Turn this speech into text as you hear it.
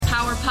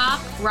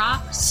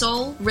rock,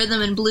 soul,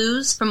 rhythm, and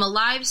blues from a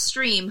live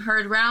stream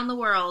heard round the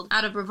world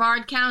out of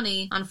Brevard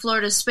County on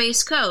Florida's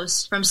Space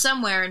Coast from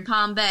somewhere in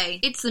Palm Bay.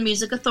 It's the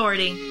Music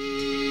Authority.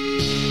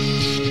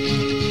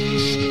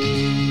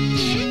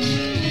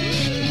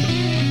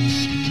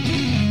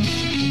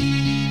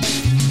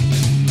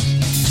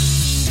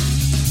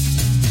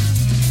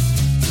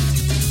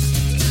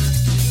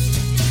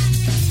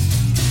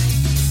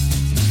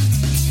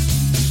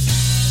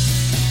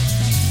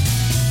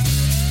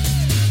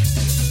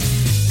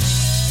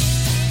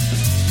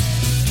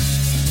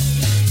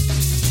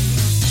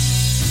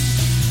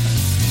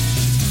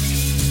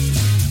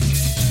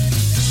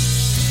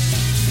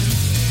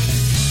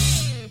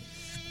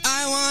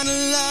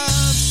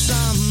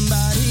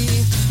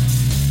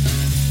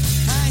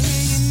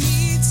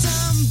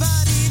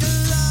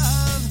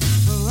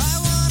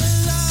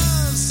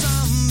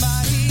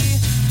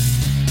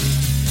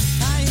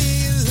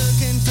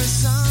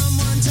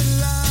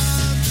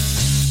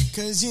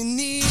 You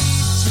need to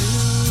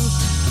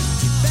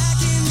be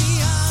back in the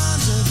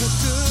arms of a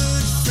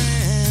good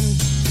friend.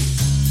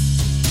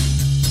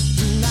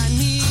 And I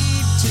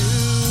need to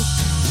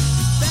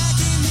be back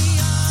in the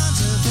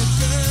arms of a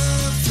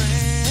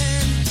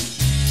girlfriend.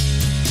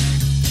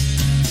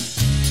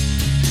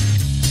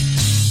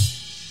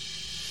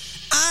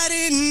 I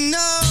didn't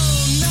know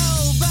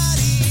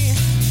nobody,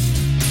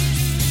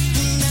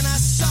 and then I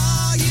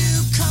saw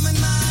you coming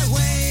my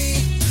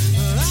way.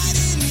 I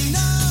didn't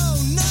know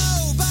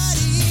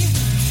nobody,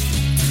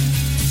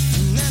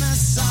 and then I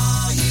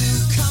saw you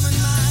coming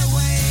my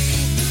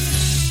way.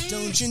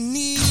 Don't you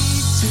need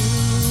to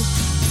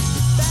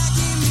be back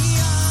in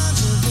the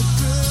arms of a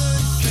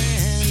good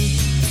friend?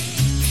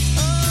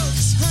 Oh,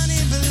 'cause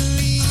honey,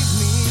 believe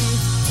me,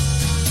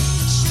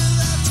 she'll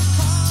love to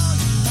call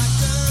you my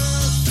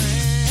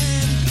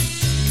girlfriend.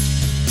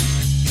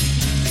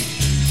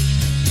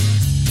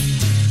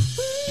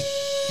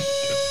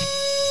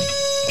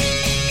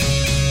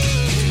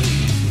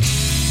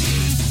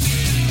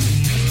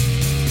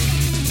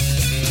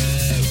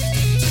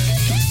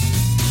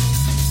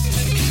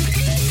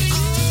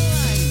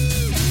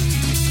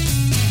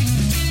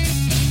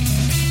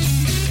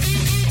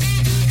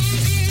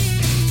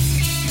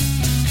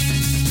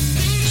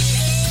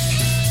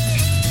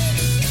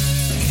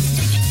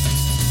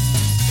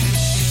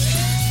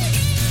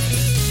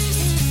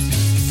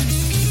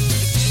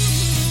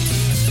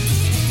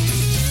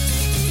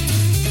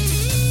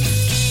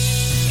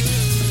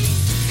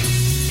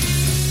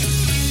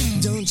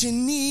 Don't you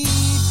need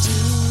to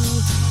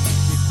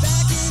be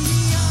back in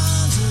the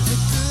arms of a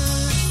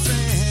good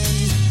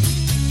friend?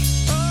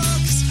 Oh,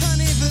 'cause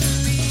honey,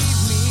 believe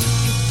me,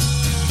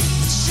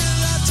 she'll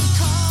love to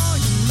call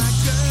you my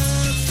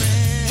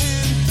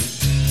girlfriend.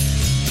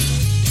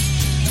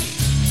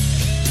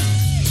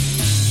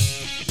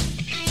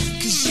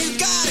 'Cause you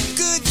got a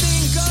good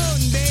thing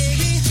going,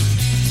 baby.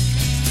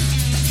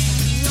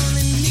 You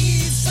only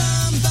need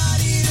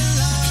somebody to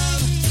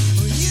love.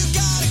 Well, you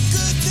got a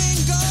good thing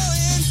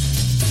going.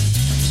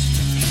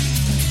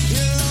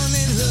 You're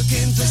only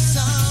looking for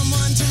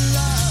someone to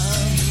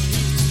love.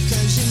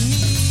 'Cause you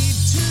need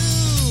to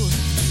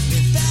be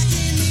back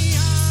in the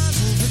arms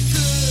of a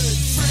good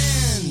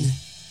friend.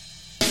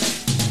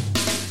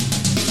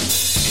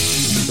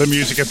 The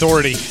Music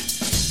Authority.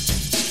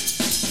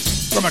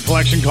 From a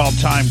collection called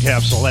Time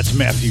Capsule, that's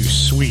Matthew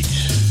Sweet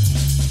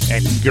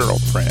and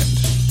Girlfriend.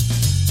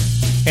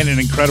 And an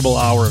incredible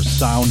hour of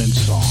sound and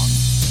song.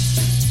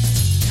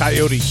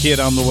 Coyote Kid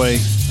on the way.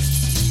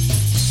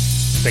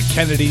 The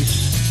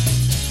Kennedys.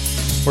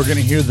 We're going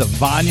to hear the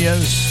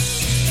Vanyas.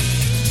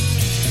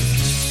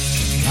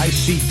 I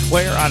see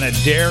Claire on a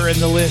dare in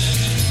the list.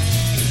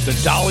 The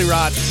Dolly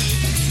Rots.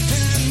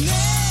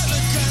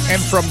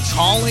 And from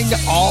Calling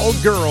All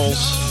Girls,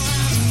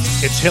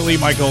 it's Hilly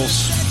Michaels.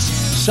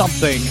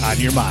 Something on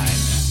Your Mind.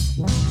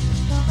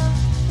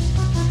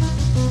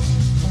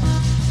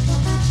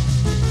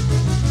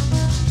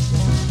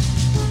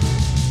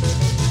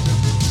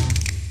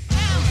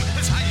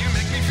 That's how you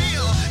make me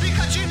feel,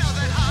 because you know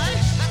that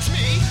that's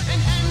me,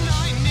 and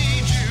I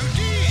need you.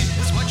 D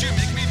is what you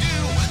make me do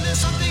when there's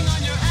something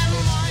on your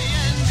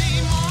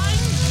M-I-N-D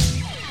mind.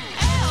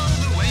 L,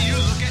 the way you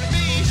look at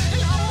me,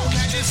 and oh,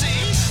 can't you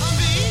see?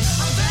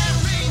 I'm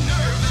very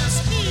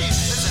nervous. E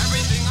is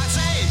everything I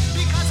say,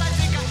 because I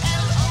think I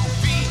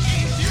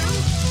L-O-V-E you.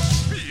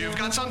 You've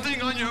got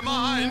something on your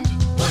mind.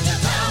 Would you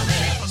tell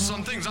me?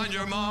 Something's on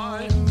your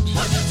mind.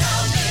 Would you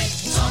tell me?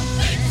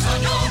 Something's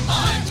on your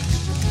mind.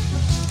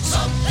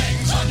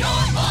 Something's on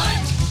your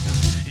mind.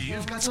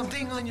 You've got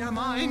something on your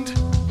mind.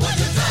 Would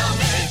you tell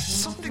me?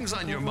 Something's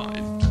on your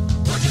mind.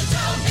 Would you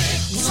tell me?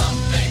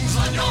 Something's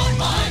on your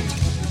mind.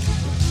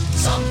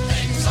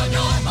 Something's on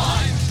your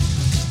mind.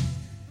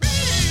 B,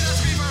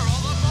 that's me for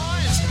all the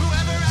boys.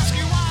 Whoever asks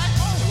you why,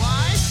 oh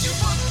why, you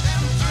put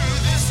them through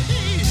this.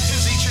 E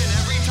is each and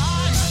every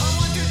time. I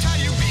want to tell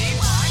you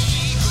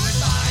B-Y-E,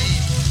 goodbye.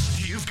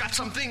 You've got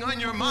something on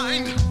your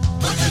mind.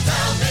 Would you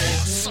tell me?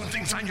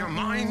 Something's on your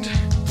mind.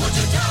 Would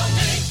you tell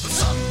me?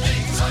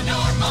 Something's on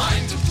your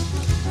mind.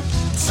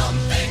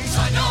 Something's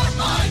on your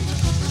mind.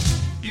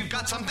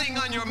 got something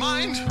on your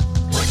mind?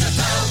 Would you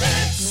tell me?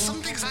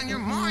 Something's on your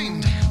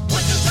mind.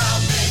 Would you tell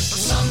me?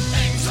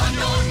 Something's on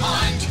your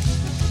mind.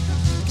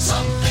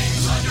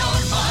 Something's on your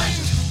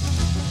mind.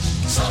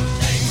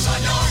 Something's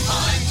on your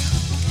mind.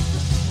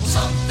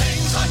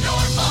 Something's on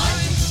your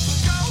mind.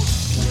 Go.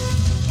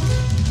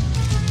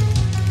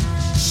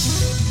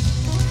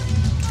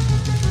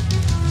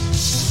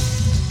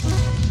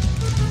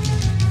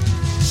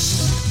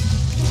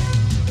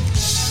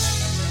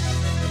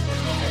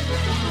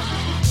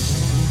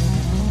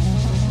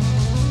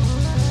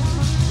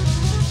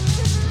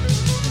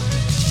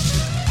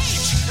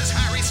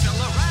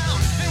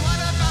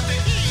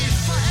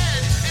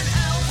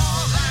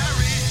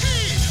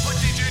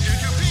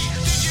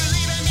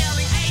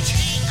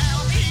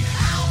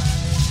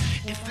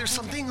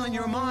 Something on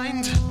your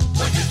mind.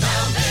 Would you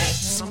tell me?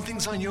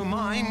 Something's on your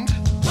mind.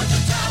 Would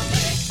you tell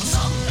me?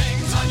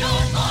 Something's on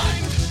your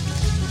mind.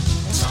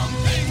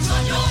 Something's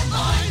on your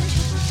mind.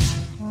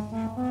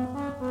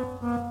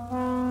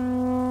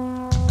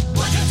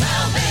 Would you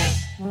tell me?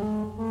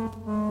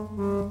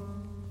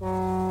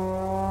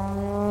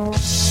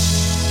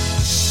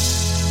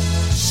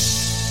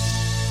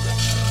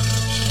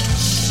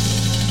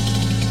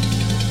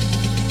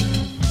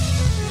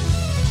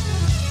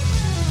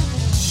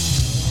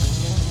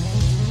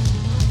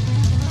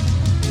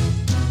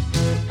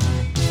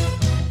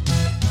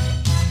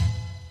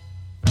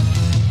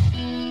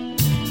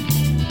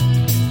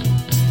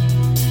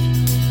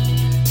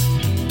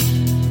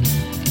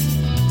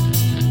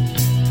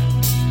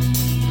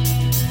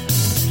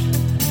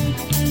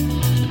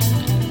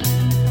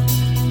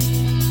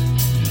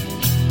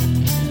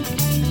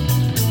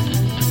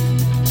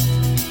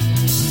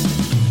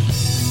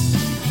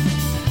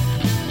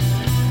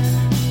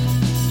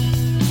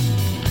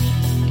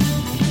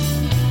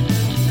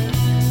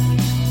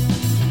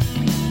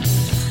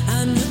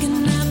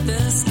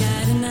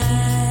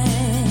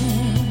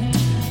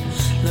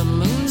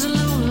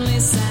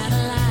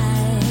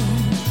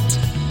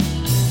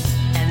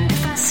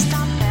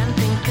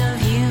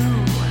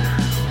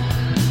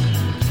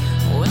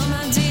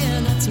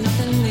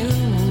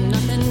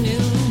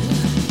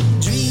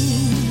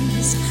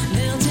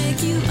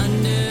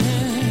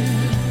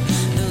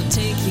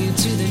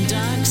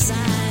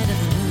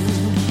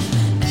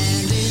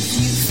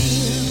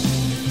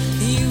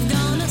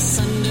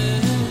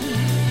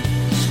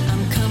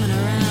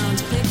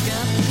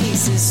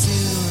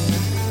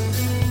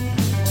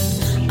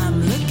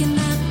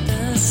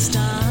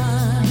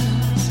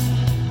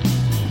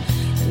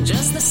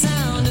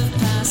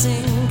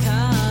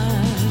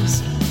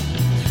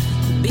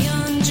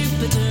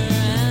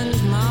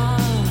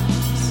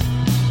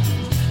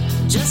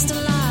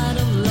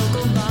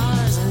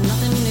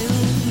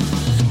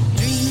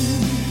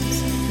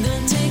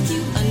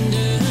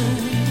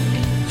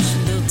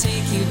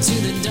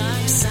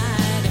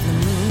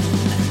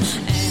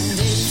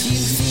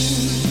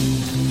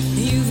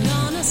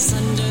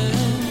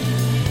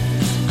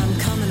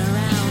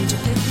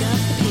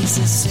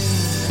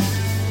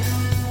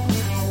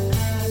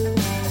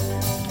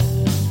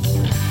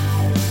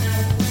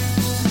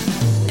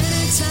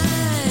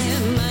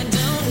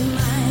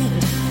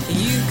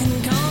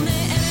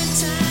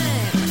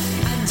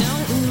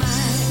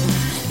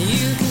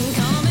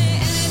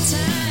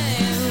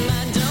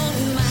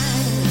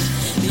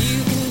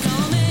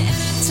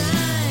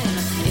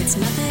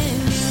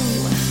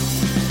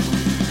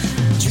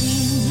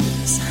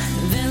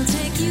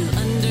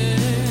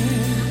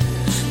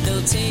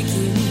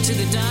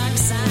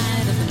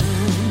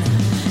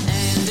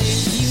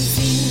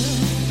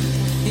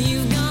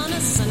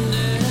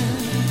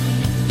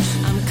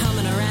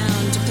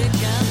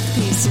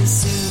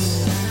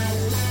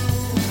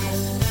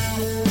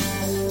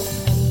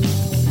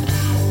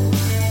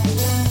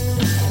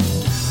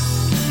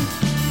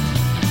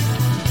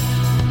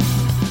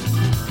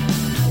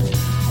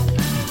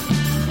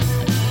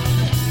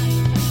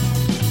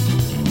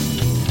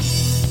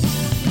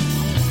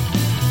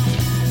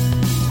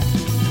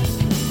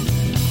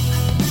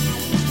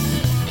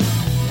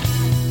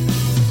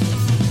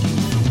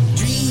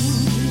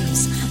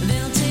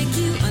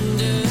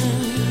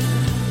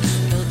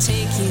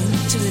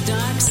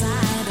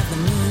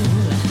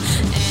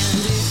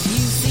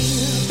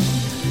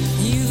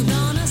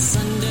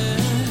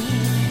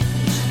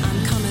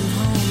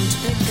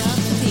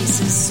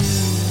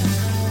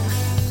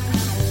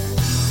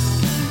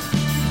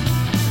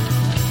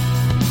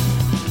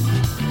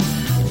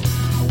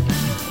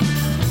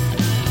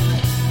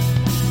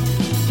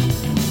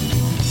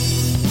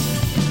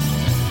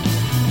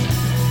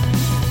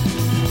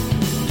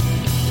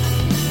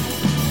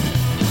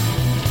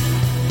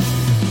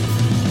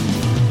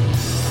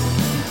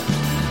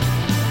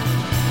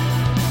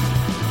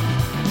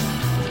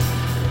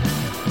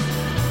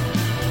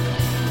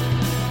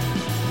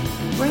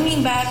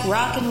 Bringing back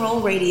rock and roll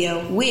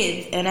radio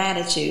with an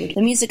attitude.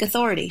 The Music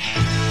Authority.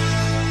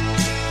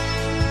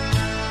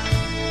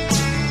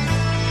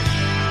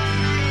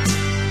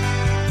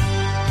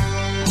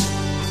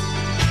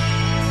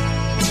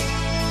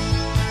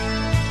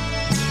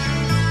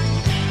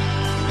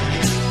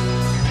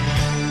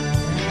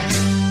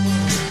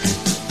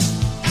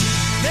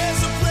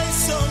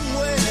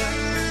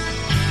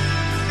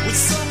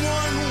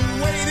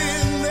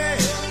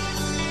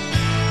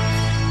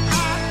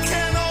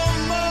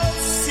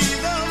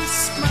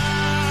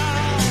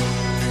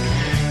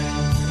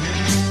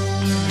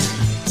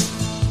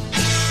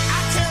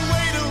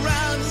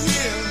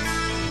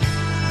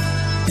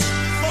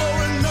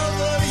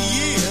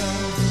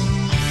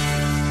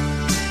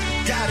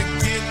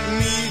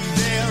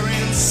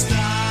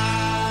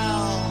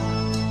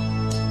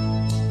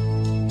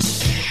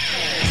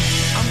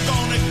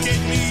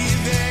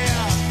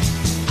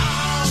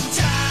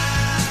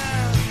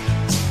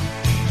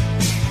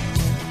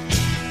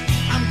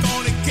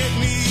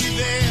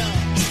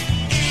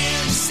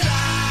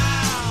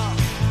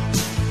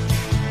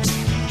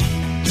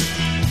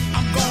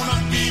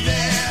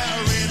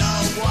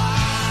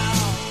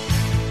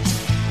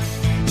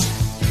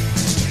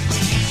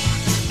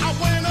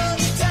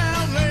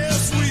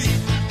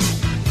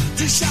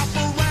 to shop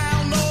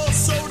around, or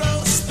so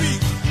to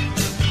speak.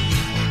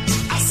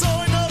 I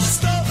saw enough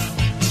stuff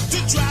to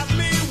drive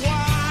me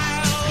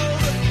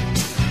wild.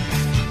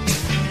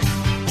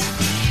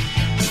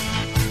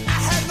 I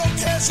had no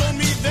cash on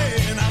me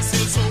then, I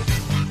said, so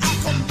I'll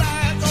come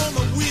back on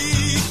the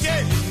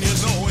weekend, you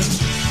know, and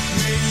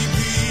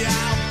maybe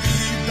I'll be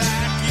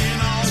back in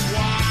a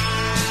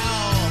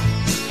while.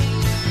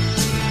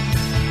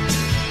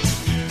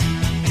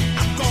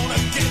 I'm gonna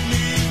get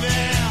me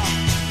there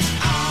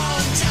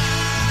on time.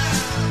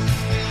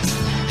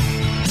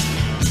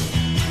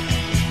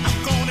 I'm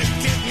gonna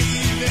get me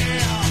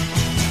there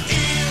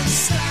in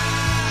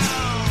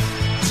style.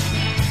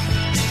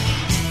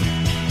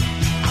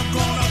 I'm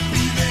gonna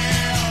be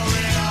there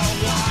in a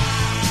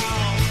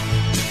while.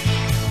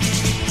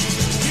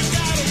 You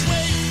gotta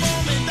wait for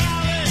me,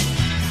 darling.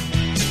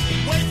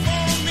 Wait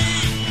for me.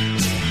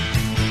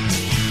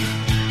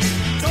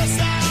 'Cause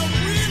I'm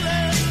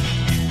really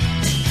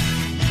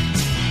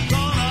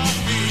gonna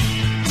be.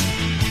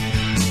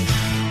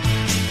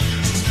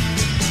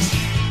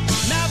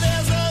 Now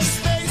there's a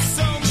space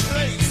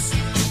someplace.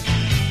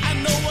 I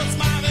know what's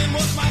mine and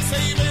what's my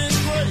saving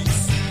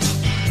grace.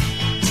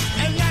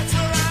 And that's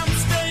where I'm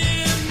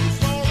staying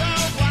for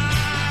a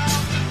while.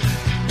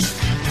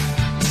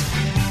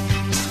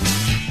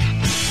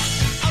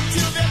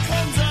 Until there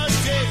comes a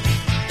day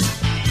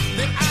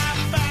that I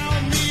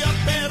found me a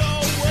better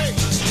way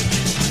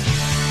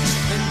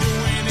than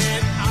doing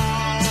it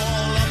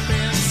all up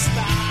in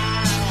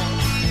style.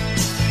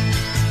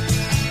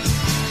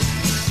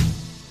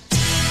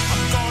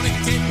 I'm gonna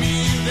get me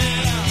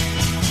there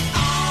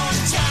on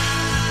time.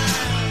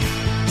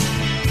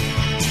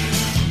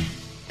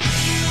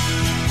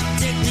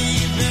 Get me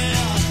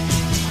there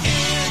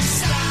in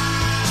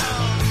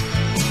style.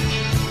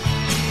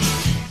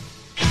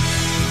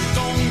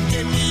 Don't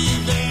get me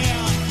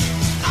there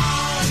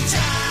on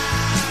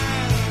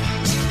time.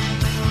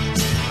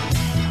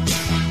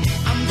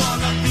 I'm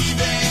gonna be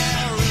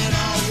there in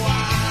a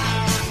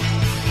while.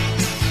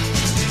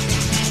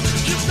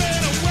 You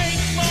better wait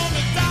for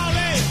me,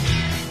 darling.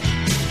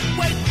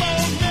 Wait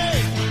for me.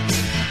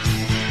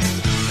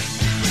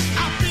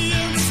 I'll be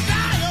in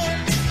style.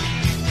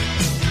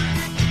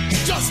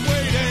 Just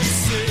wait and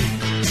see.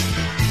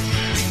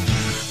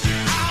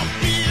 I'll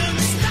be in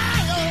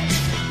style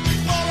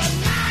for a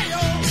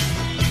while.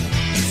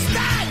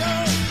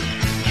 Style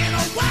in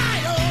a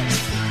while.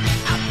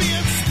 I'll be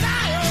in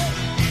style.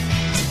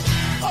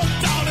 Oh,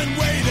 darling,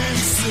 wait and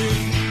see.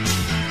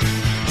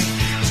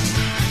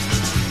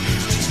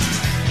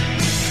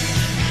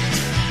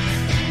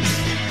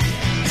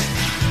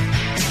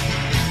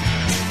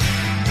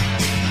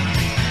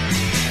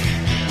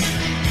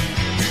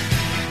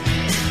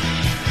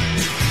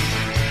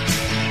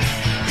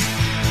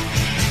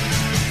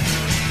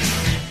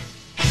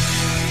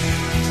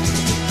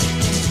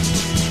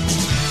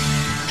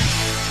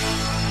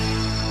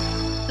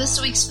 This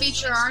week's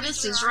feature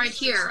artist is right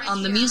here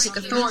on the Music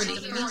Authority.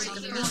 We're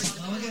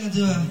gonna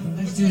do a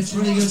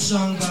really good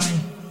song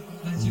done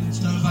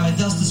by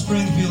Dusty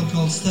Springfield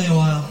called "Stay a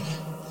While."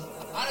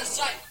 Out of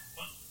sight.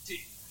 1, 2,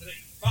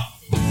 3, 4.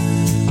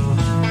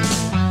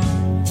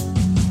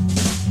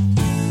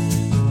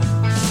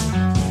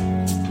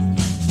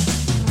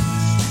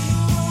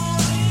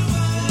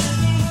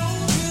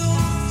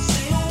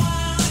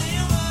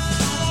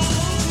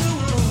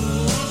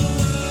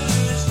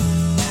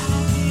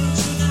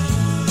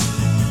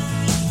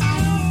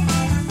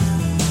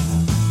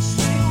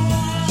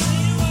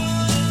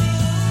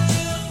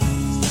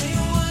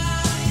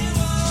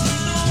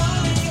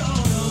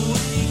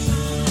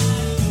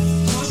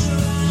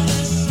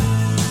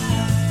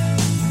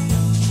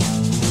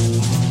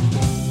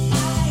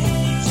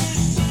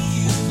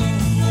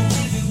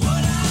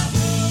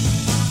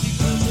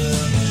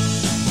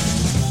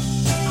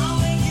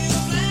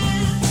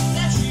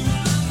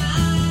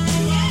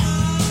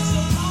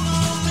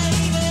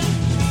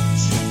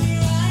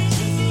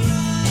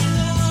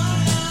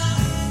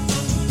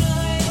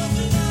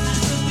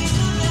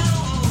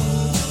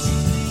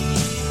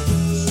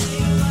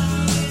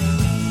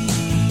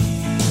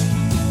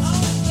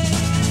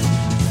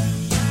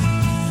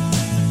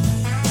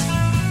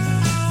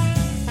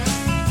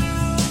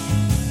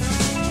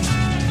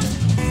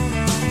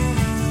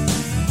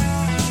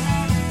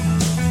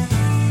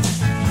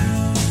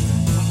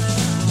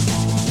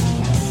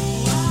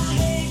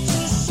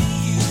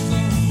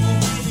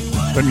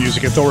 The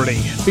Music Authority.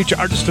 Feature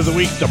artist of the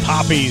week, the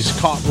Poppies,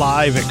 caught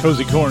live at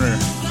Cozy Corner.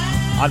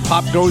 On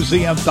Pop Goes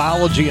the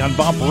Anthology on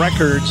Bump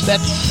Records,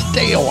 that's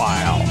Stay a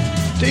While.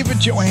 David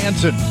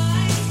Johansen.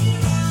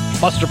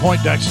 Buster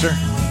Poindexter,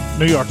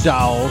 New York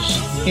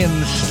Dolls, In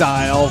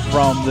Style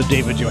from the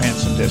David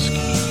Johansen disc.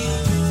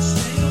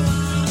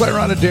 Claire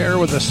Adair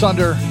with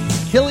Asunder,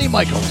 Hilly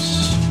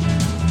Michaels,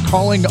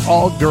 Calling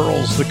All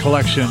Girls, the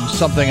collection,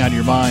 Something on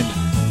Your Mind.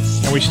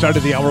 And we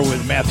started the hour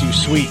with Matthew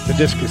Sweet. The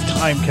disc is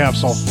Time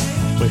Capsule.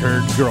 We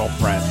heard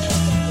Girlfriend.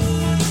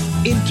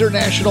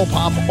 International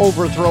Pop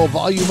Overthrow,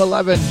 Volume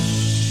 11,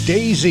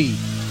 Daisy.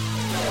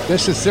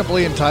 This is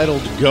simply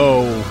entitled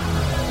Go.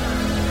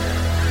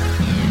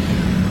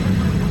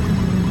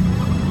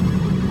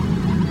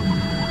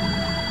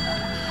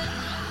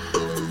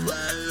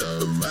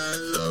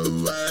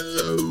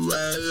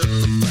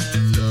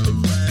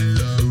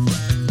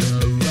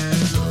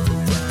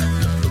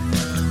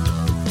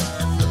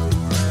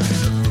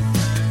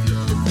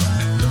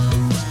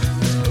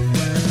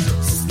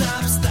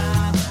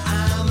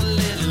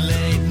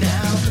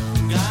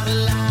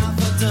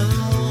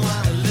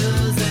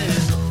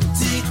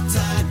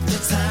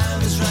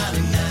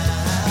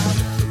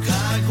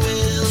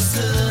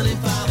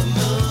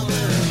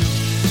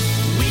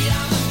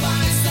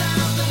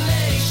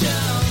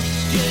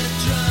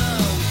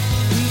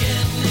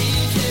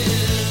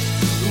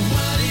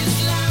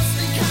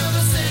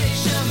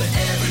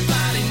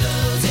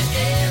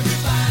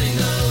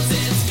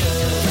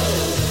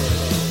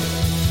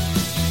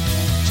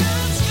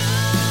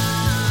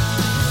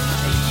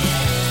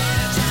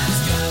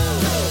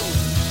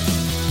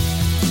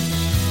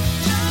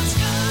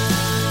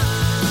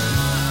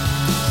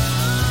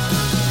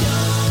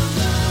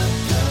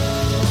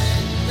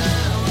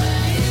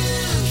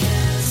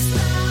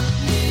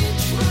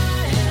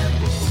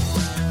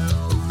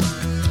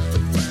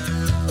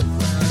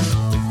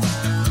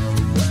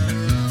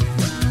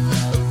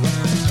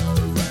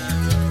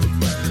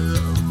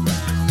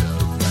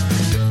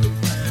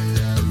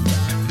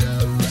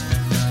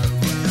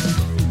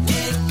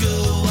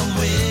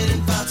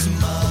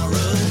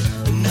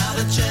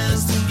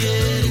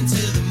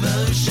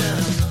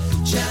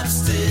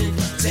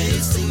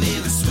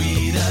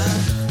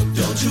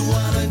 you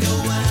wanna go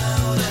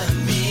out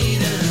and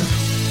meet her?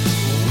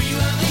 We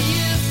are the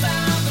youth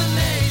of the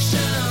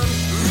nation.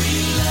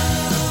 Real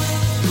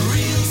love,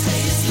 real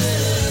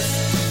tasteless.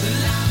 The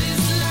love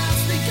is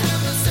lost in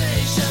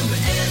conversation,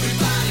 but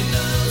everybody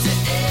knows it.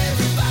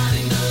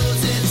 Everybody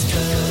knows it's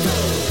good.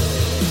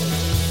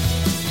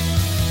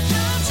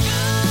 Just go.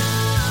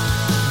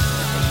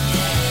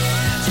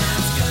 Yeah,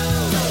 just go.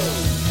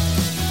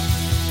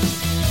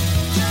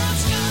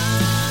 Just go.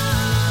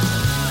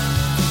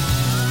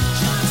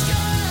 Just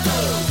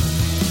go.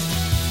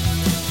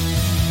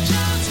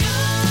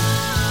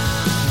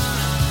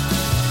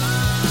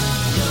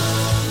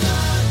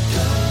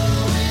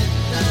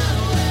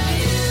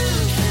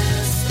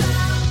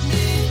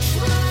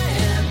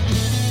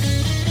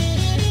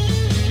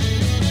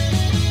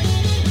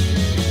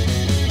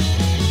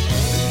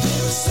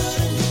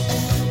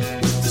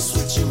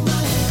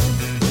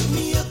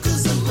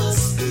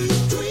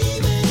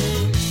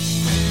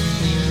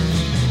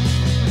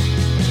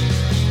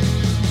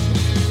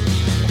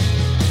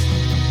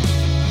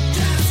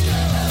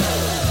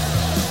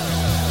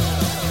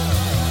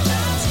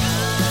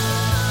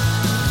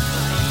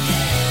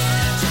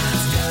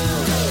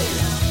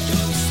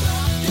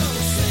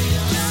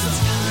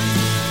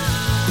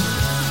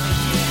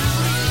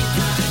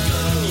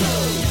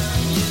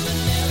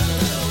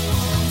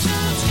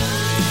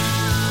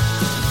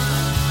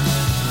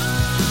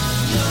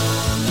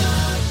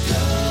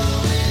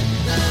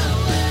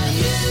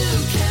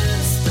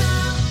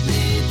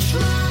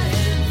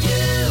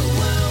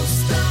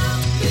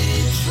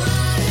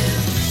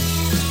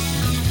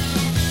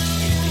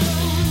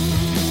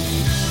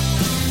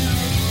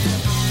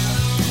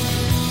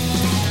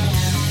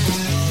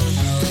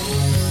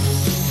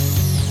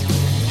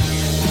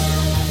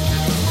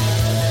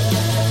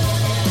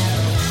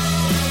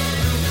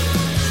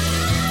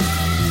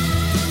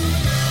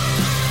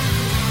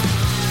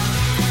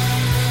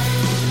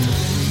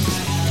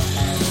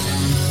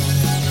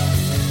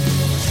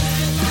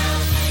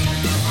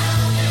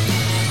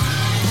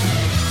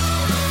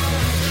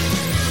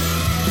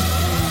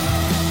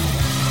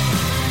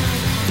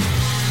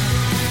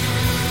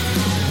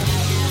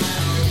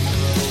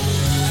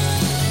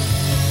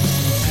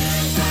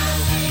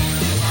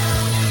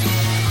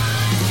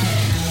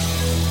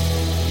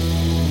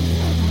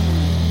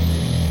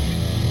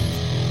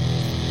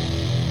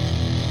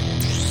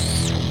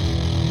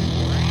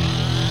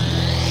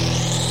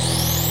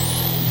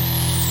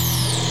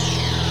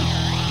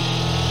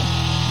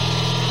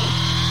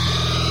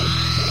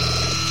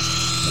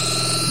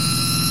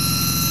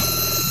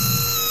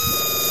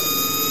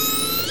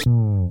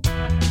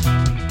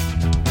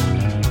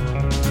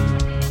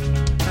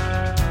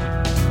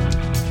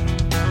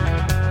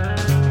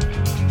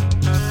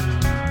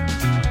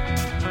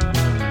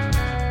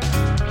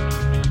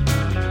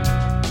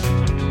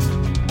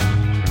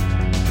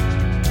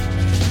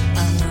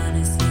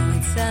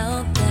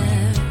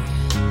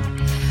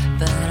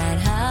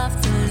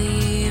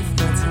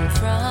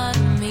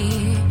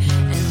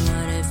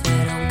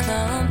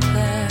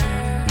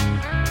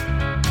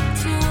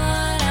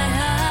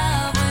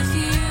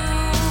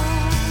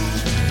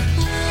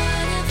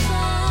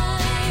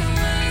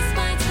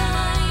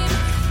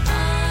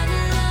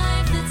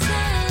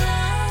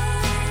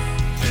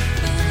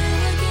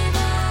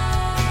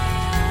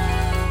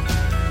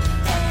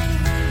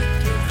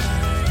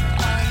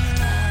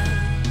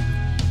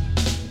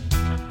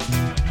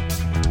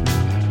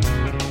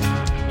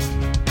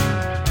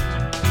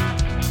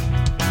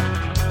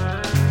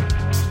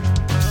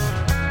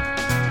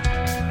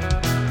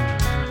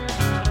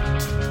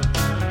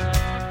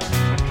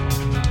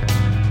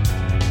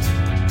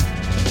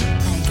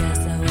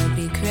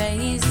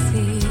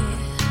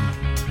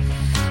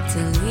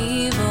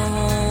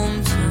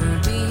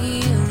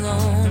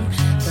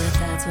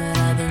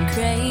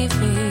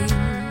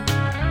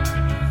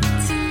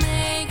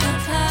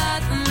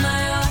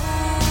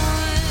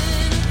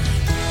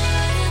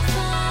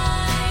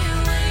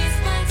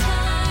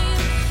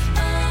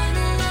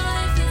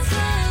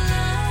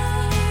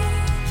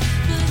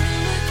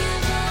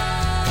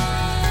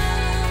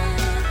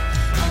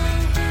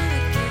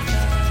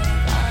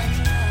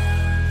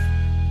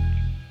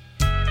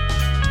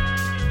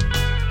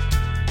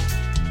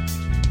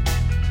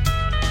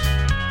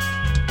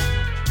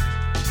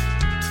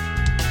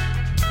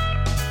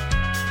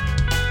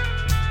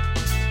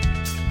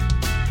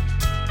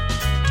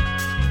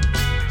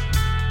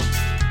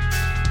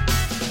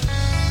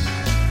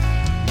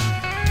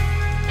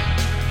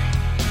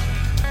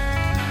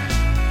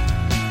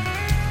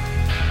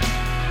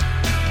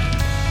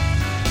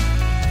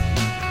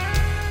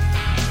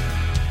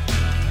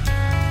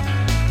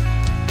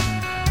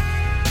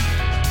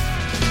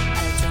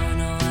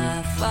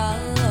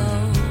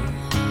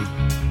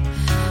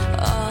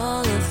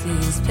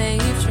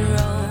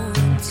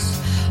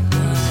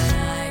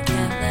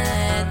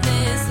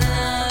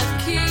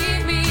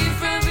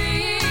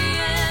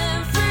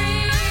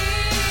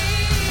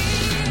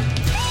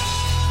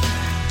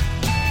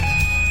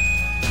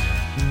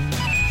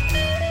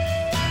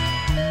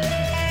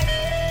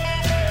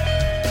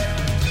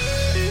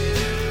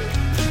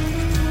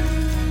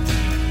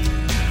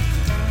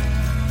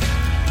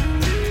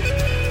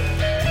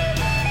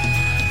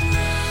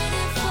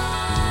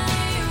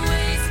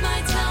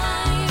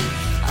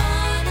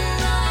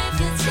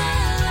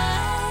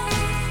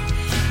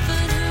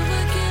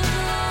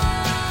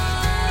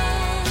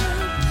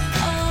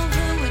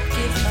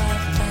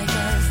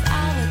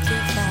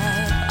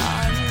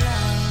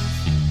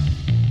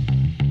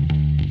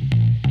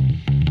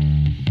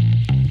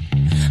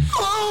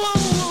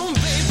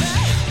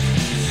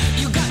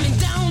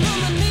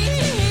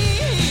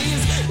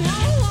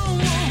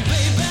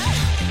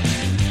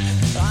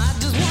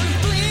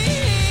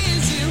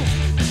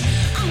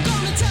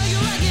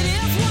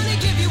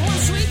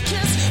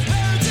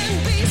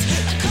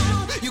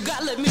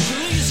 gotta let me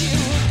please you.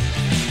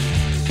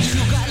 You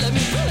gotta let me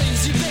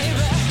please you,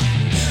 baby.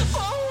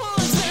 Oh,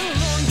 it's been a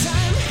long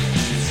time.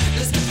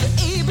 Let's get the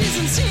A, B's,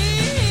 and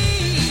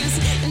C's.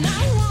 And I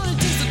wanna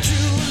taste the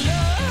true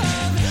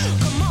love.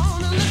 Come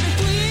on and let me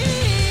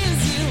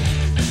please you.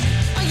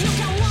 You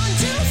got 1,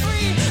 2,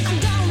 3. I'm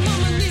down on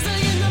my knees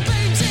in the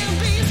page and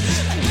beats.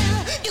 And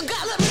baby, you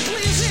gotta let me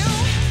please you.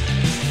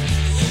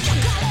 You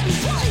gotta let me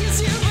please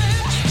you, baby.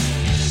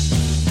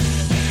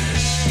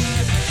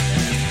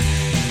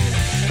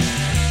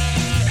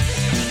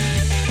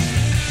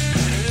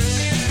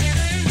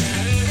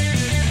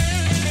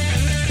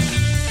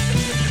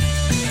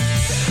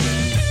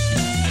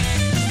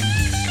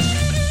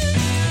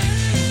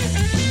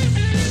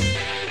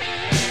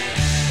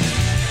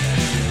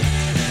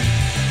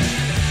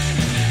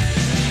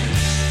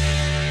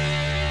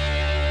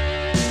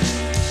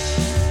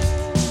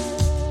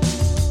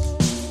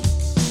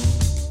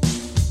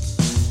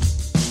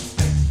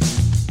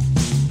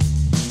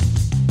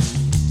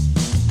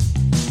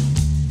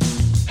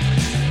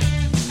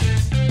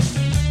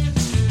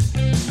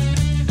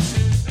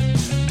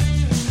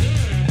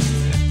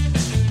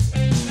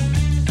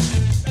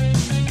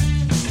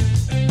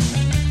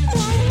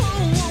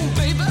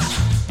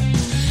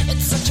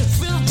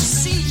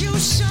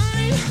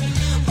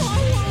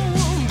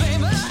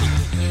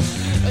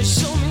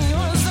 Show me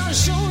yours, I'll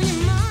show you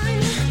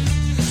mine.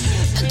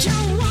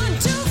 Count 1,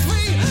 2,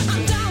 3.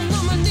 I'm down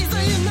on my knees,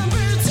 laying my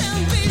roots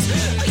and beats.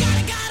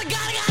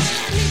 Gotta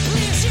let me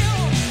please you.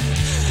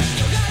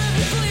 You gotta let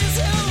me please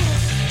you.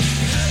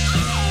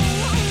 Oh,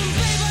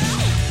 baby.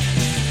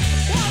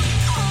 Oh,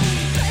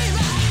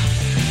 baby.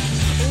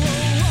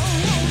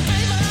 Oh,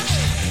 baby.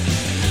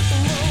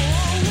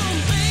 Oh,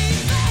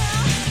 baby.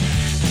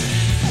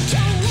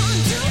 Count 1,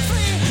 2,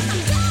 3.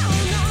 I'm down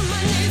on my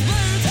knees,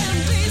 birds and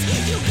bees.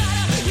 You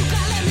gotta let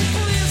me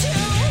please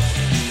you.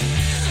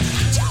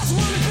 I just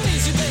wanna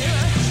please you, baby.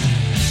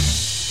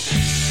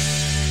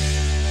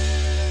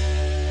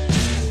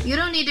 You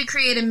don't need to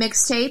create a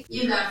mixtape.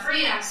 You've got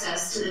free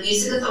access to the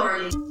Music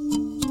Authority.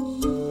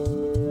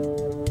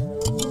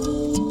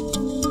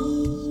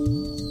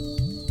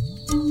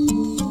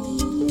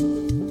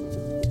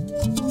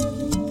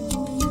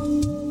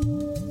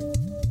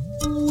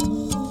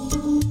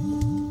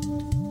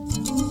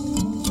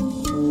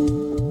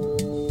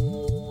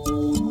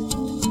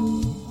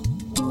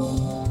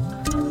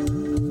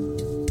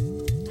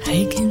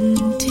 I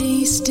can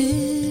taste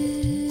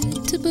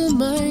it, tip of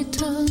my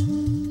tongue.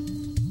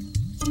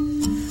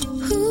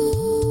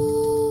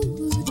 Ooh,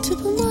 tip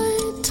of my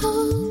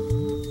tongue.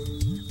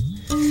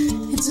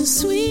 It's a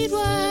sweet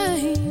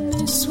wine,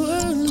 I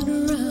swirl it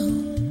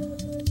around.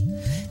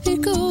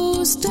 It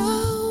goes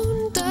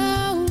down,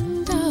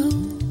 down, down.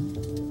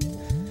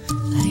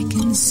 I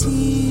can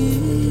see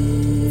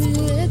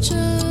the edge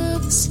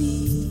of the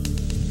sea.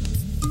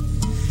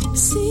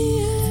 See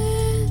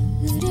it,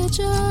 edge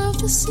of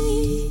the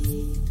sea.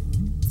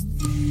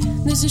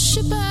 There's a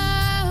ship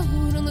out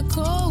on the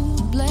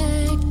cold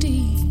black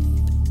deep,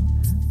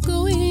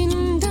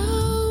 going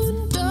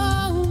down,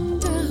 down,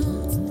 down.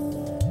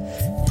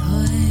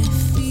 Now I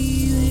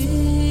feel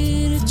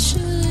it, a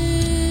chill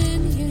in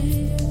the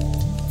air.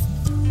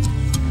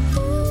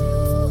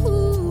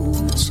 Ooh,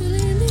 chill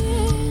in the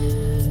air.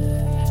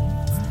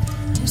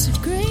 There's a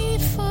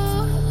great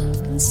fog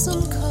and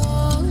some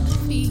cold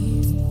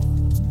fear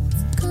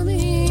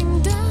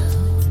coming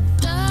down,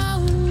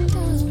 down,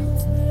 down.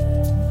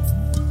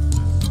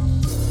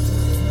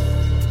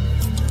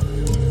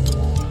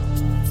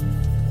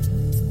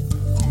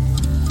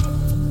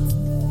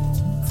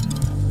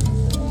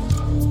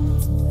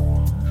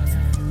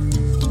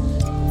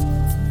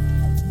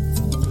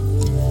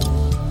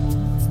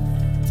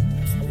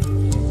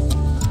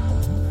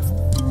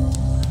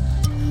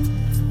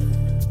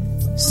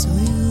 So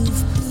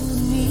you've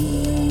pulled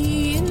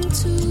me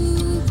into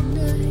the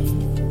night,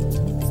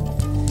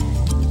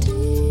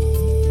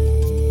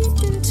 deep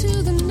into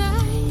the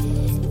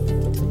night.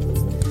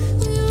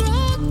 You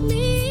rock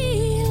me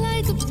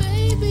like a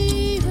baby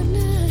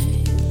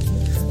tonight,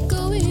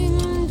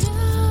 going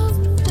down,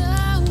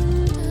 down,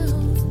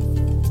 down.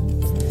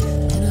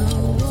 And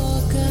I'll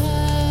walk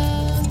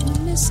out in the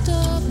mist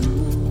of the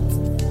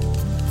moon,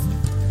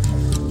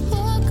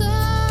 walk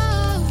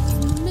out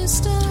in the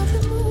mist of the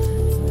moon.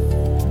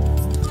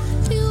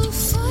 You'll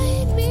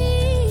find me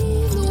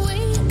in the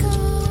wake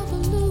of a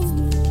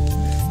moon,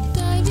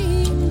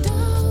 diving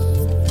down,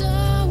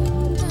 down,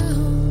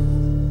 down.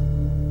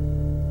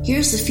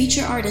 Here's the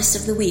feature artist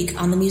of the week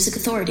on the Music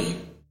Authority.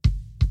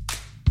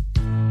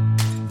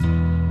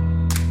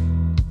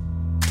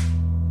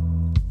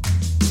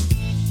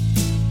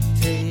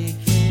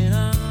 Taking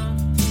off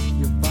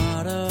your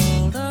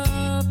bottled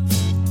up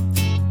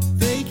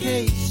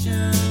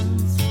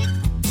vacations,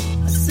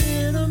 a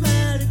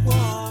cinematic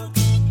walk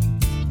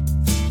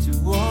to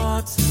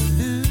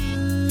Waterloo.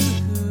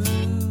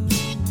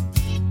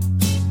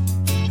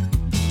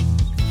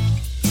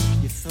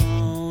 You've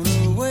thrown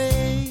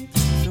away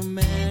so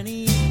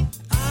many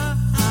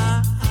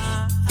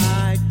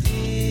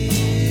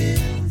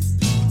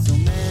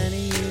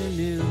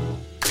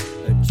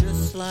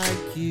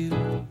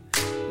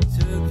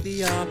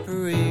the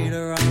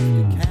operator off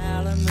the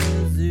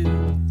Kalamazoo.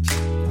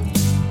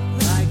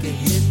 Like a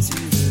hit to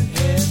the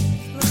head,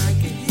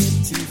 like a hit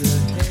to the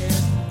head,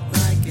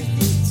 like a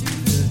hit to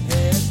the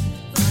head,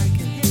 like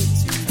a hit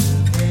to the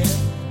head,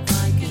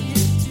 like a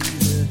hit to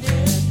the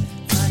head,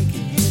 like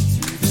a hit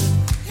to the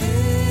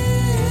head.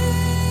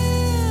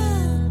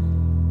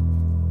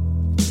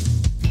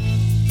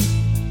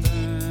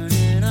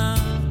 Burning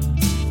on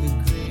the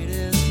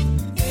greatest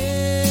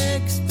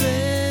expectations.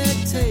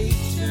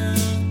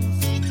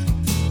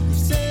 You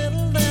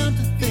settle down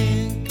to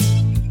think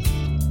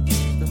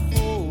the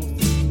whole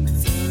thing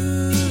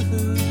through.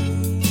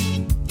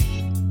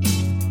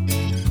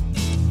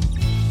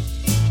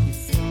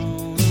 You've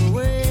thrown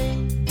away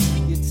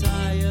your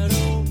tired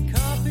old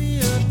copy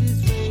of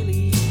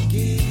Disraeli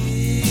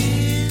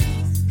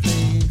Gibbs,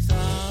 playing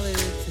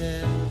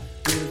solitaire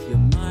with your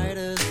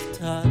Midas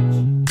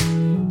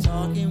touch,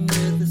 talking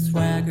with a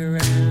swagger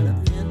and a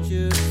pinch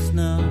of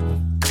snuff.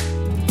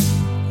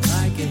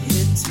 Like a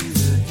hit to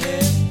the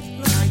head,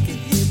 like a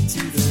hit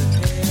to the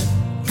head,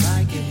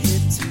 like a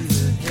hit to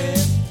the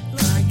head,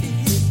 like a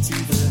hit to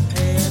the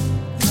head,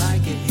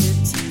 like a hit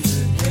to the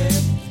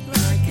head,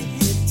 like a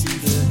hit to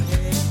the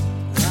head,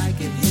 like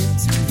a hit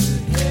to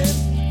the head,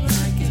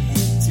 like a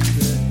hit to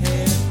the head,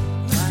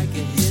 like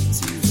a hit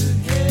to the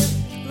head,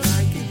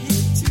 like a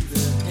hit to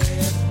the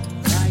head,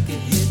 like a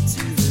hit to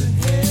the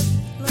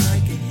head,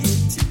 like a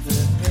hit to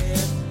the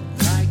head,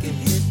 like a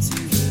hit to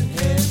the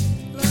head,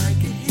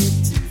 like a hit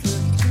to the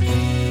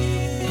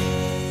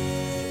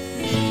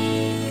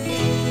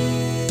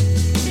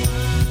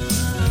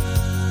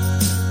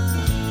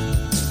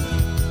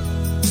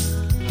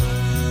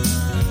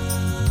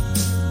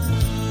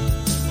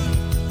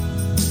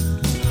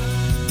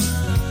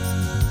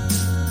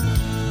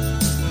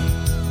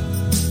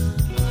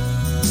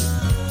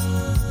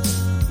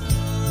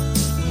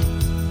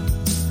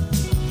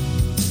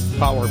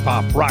Power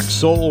pop, rock,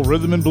 soul,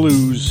 rhythm, and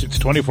blues. It's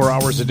 24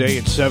 hours a day.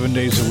 It's 7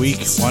 days a week.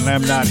 When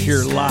I'm not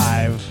here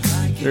live,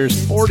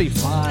 there's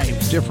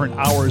 45 different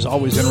hours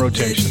always in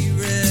rotation.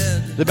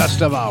 The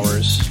best of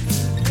hours.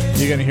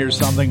 You're going to hear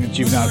something that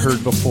you've not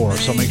heard before,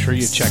 so make sure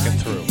you check it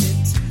through.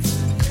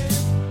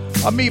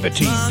 Amoeba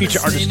Team, feature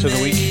artist of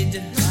the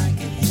week.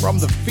 From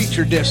the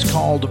feature disc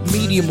called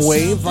Medium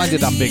Wave, find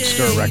it on Big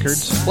Stir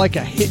Records. Like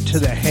a hit to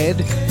the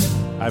head.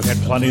 I've had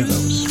plenty of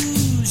those.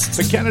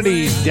 The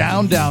Kennedys,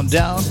 Down, Down,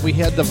 Down. We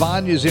had the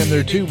Vanyas in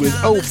there too with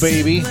Oh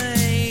Baby.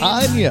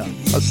 Anya,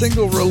 a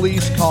single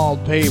release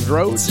called Paved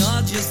Roads.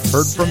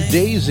 Heard from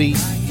Daisy,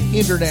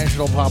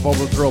 International Pop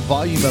Overthrow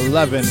Volume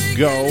 11,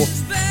 Go.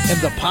 And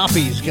the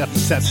Poppies got the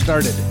set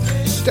started.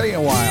 Stay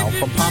a While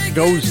from Pop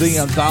Goes the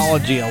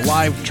Anthology, a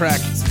live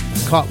track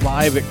caught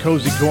live at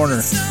Cozy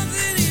Corner.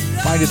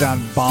 Find it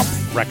on Bump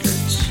Records.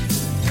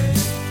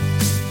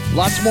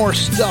 Lots more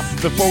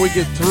stuff before we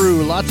get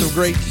through. Lots of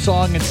great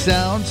song and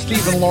sound.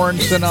 Stephen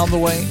Lawrenson on the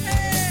way.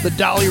 The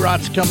Dolly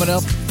Rots coming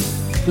up.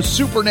 The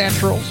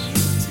Supernaturals.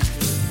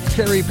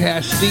 Carrie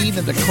Pastine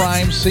and the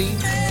Crime Scene.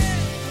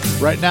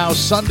 Right now,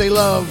 Sunday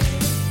Love.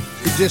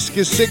 The disc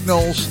is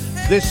Signals.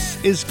 This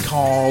is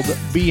called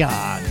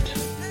Beyond.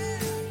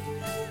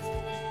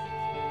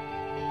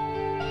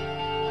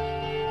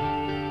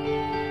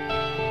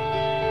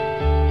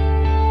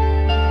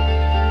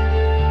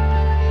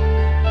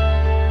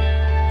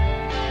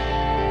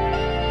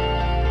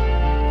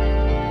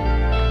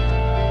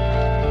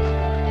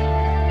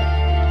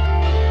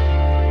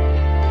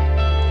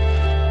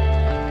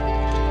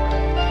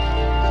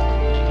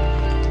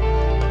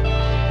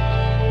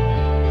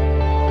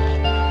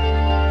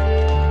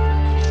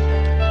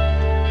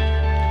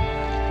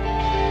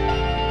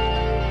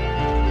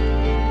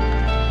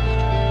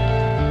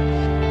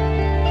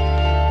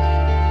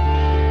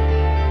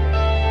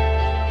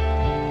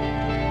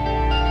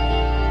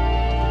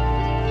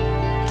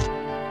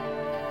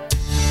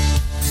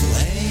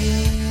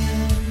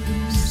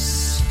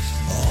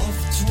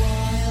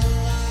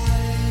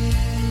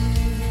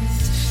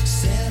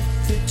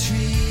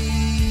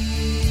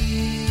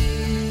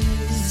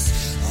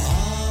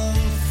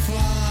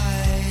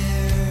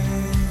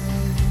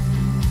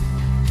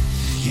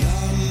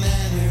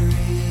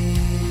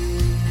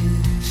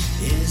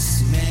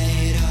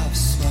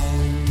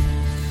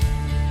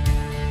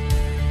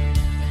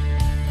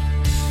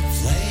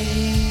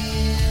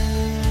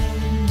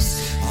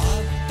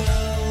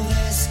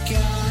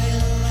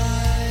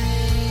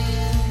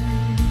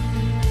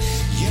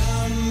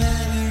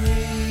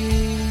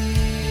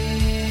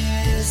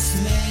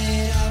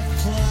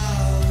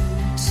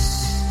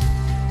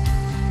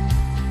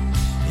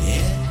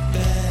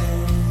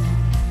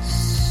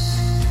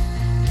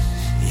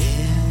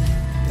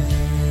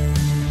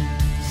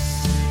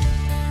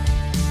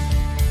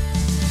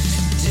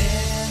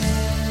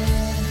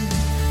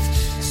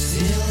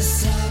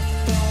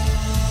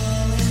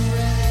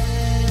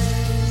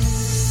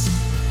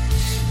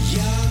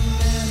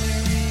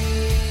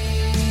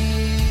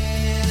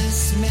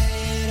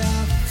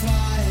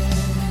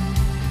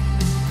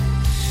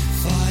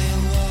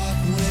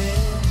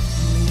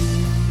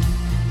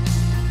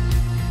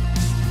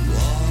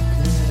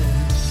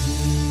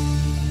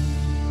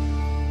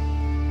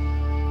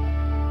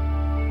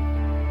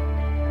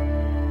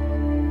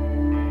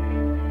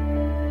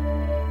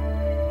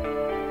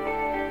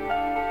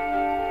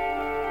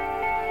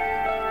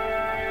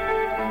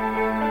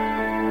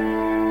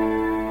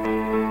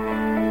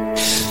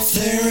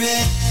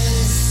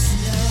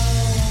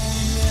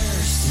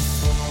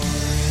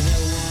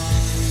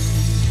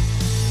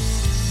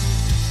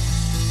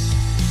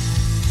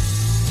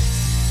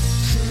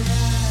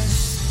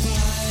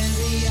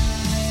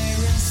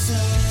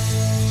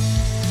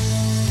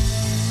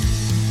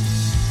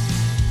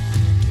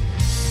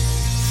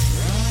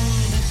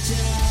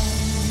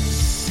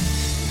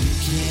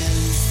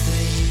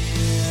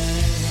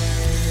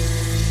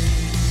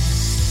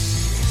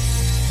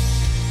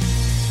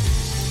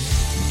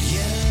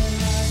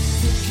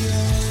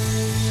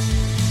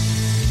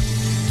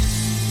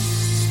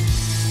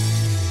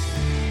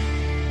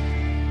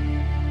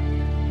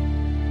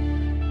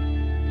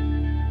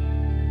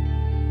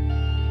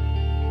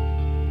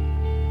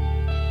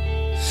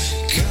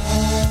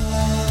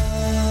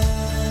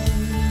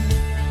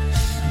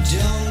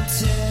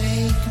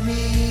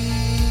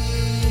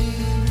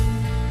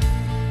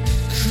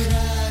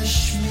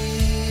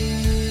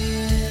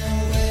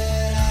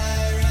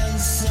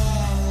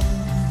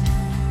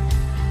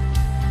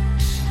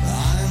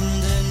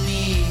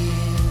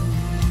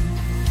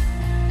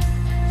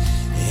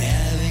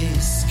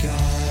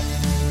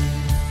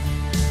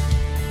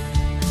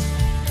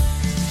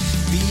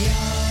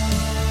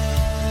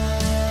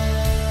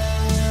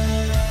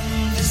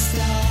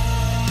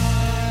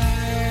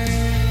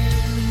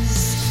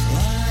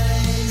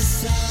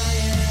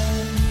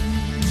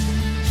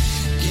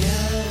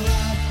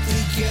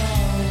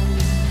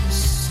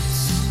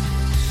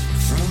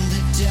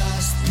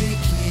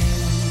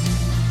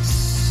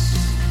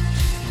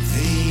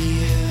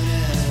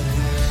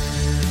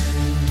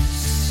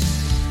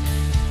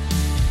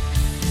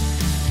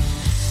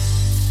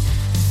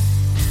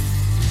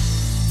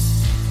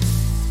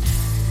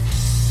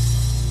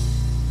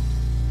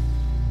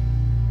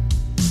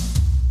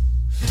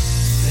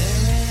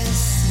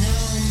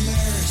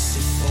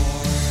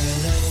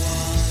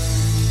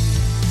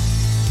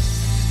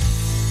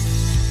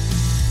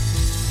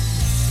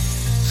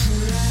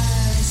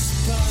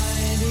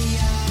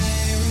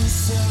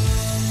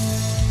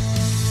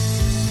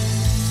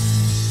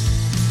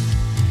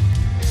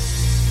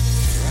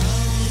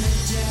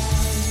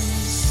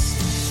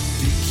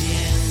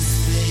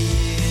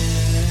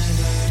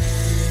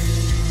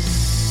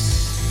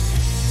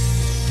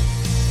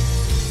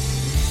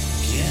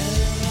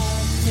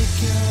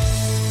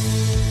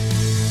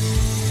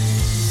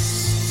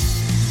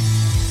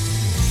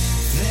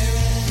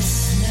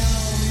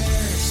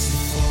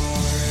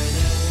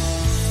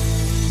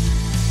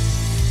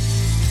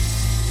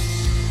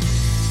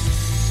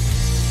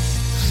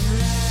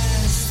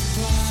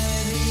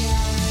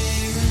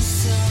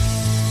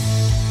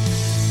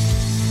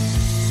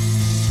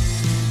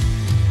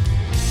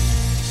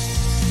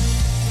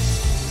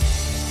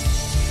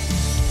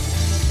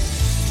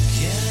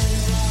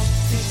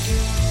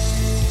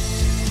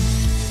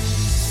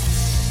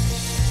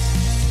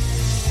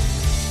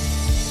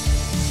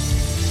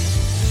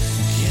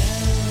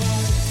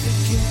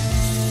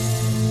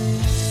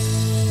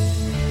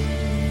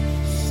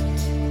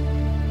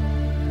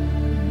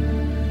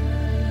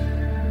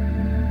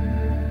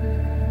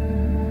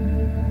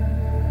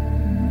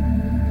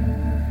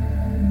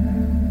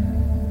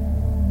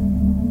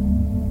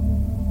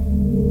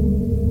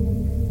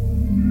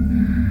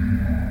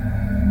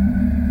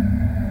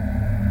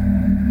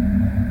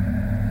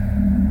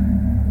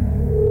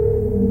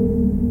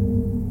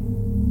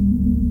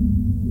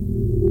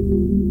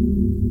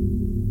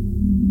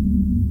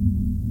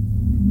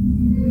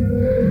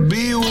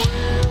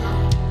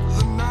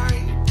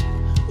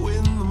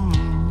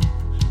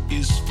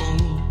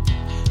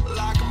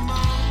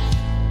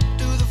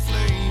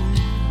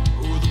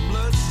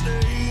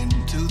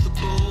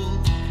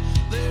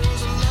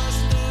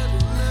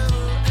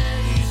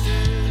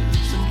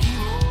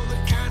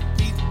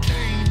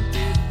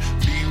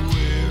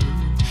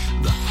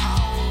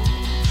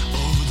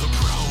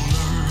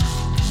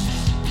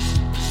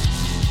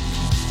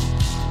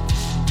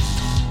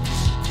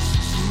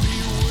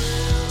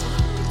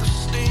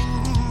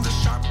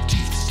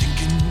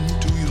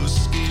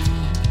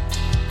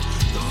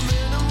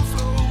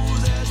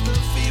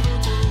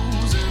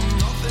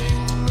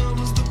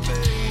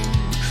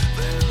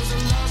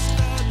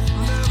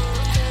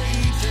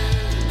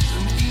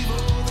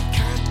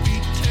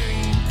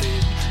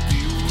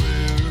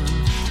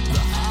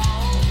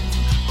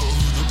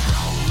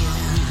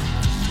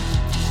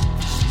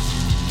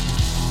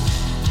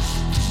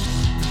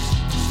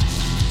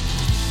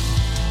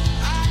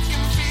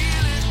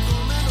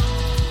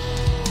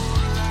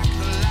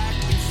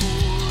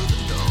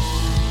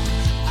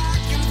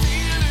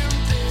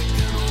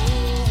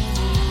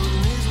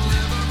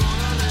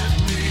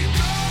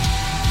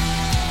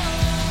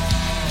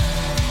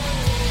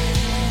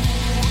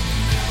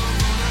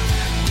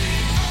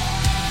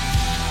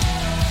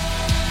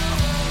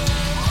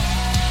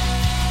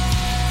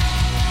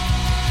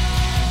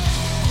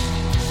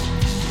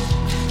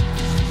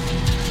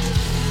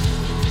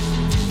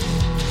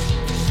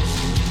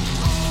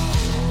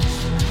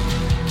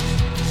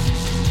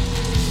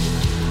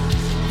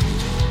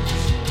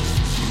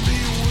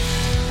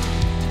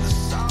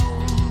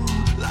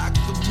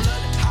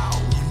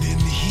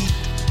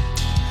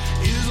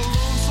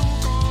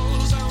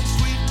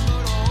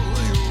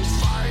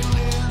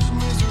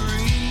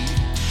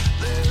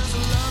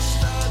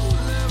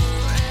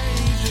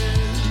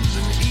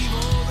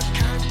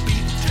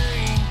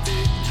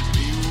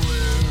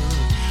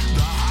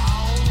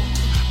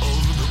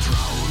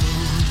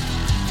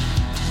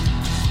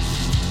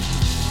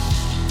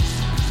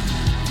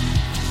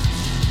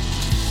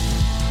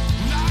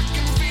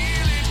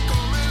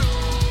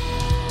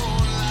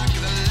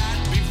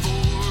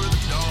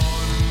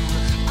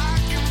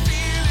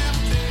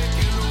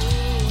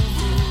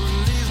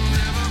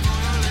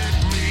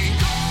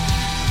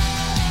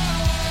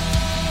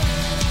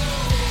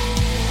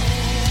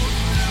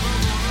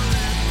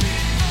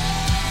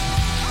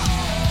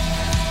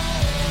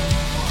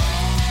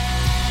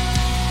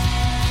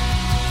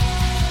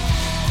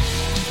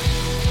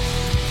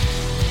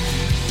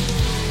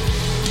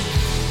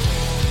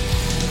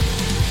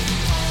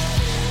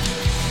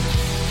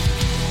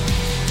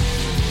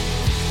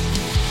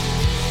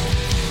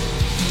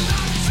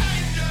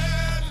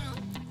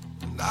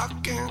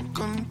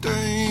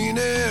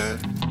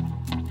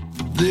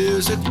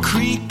 a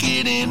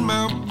creaking in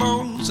my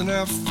bones, and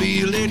I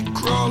feel it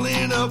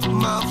crawling up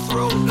my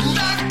throat, and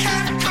I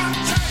can't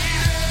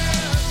contain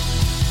it.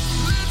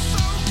 It's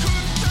so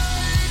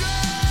contagious.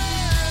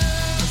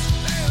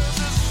 There's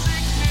a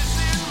sickness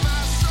in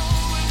my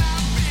soul, and I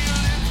feel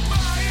it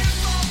fighting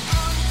for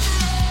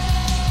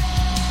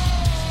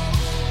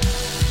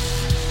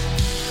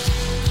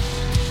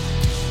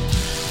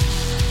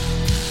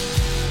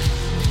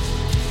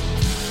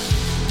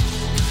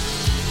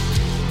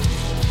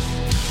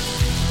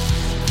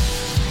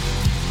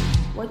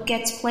What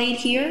gets played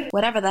here?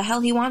 Whatever the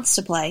hell he wants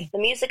to play. The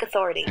Music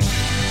Authority.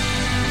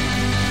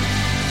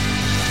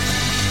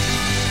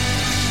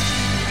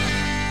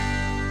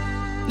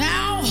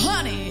 Now,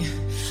 honey,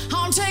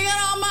 I'm taking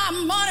all my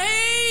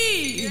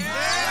money,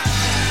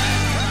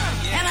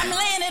 and I'm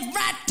laying it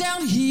right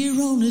down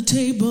here on the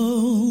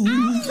table.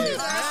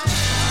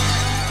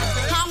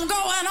 I'm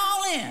going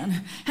all in,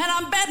 and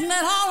I'm betting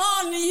it all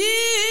on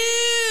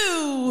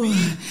you,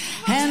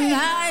 and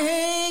I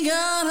ain't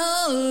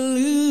gonna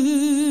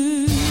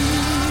lose.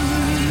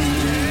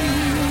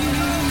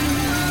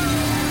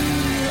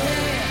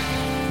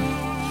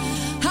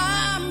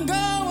 I'm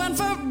going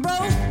for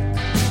broke.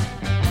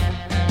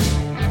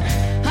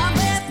 I'm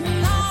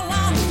betting all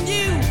on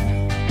you.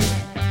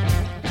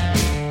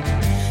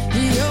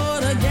 You're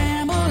the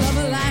gamble of a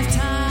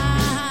lifetime.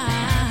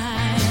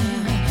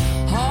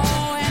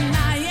 Oh, and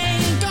I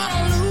ain't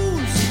gonna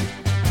lose.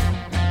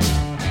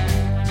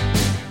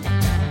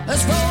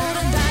 Let's roll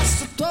the dice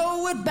to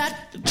throw it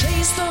back, to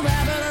chase the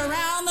rabbit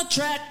around the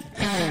track.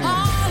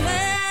 Oh,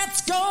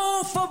 let's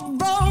go for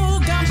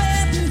broke. I'm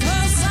betting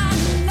 'cause I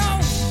know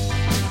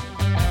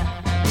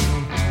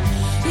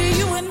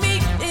you and me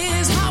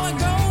is how it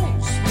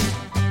goes.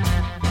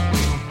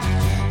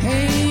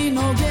 Ain't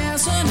no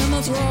guessing in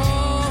the throws.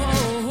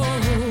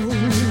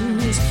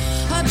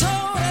 A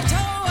toe to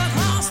toe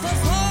across the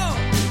floor.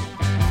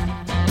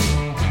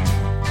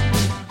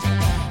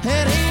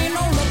 It ain't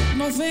no look,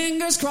 no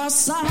fingers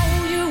crossed. I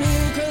know you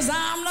will, 'cause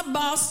I'm the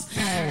boss.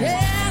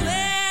 Yeah,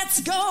 let's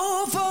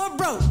go for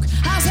broke.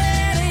 I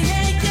said,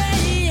 yeah, yeah,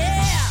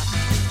 yeah.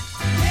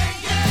 Yeah,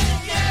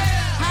 yeah,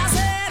 yeah. I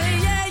said,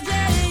 yeah,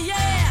 yeah,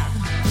 yeah.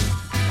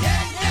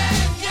 Yeah, yeah,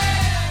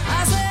 yeah.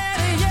 I said,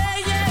 yeah,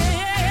 yeah,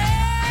 yeah.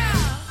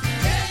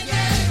 Yeah,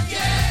 yeah,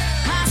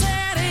 yeah. I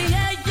said,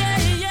 yeah, yeah,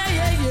 yeah,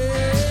 yeah,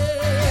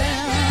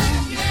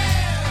 yeah.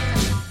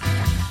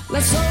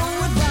 Let's slow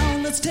it down,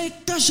 let's take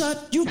a shot.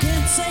 You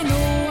can't say no,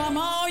 I'm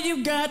all you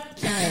got.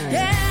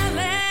 Yeah,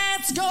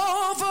 let's go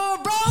for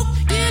broke.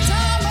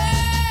 Guitar man.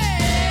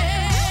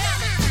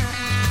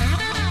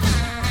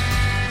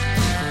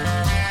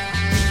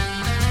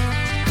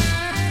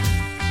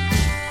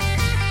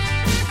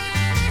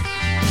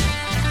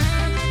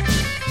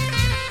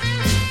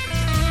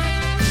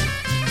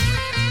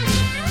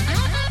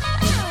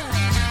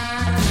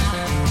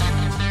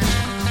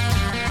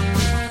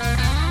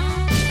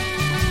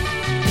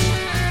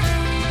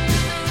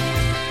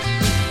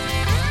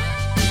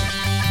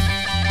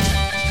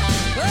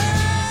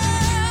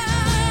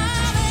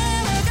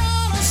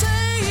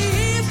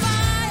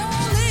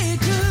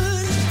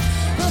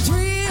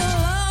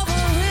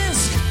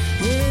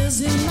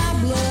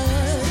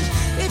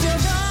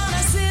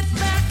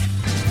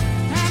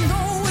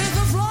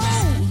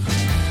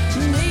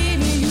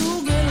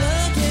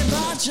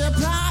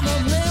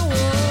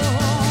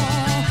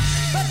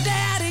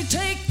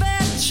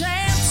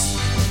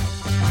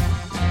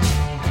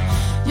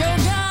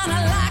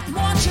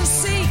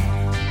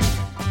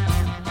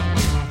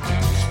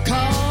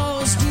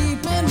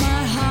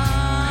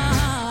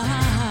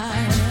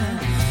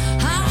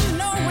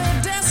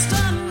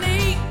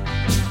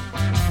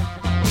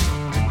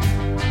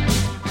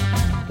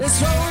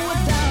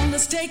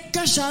 Take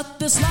a shot,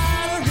 this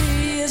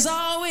lottery is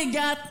all we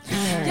got.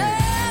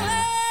 Yeah,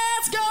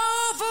 let's go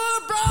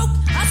for broke.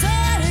 I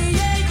said,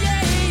 yeah,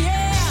 yeah,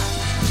 yeah.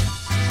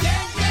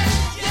 Yeah, yeah,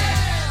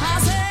 yeah. I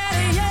said,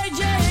 yeah,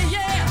 yeah,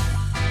 yeah.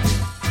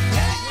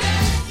 Yeah,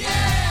 yeah,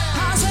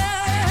 yeah. I said,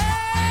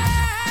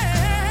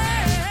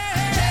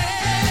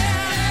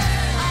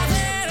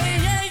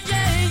 yeah,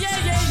 yeah,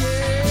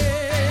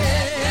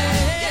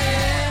 yeah.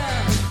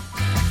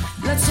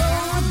 Let's slow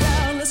it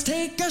down, let's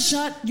take a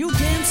shot. You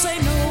can't say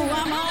no,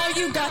 I'm all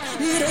you got.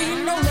 It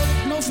ain't no look,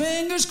 no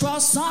fingers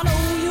crossed. I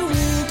know you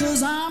will,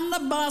 'cause I'm the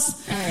boss.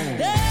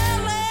 Yeah,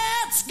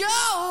 let's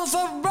go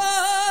for broke.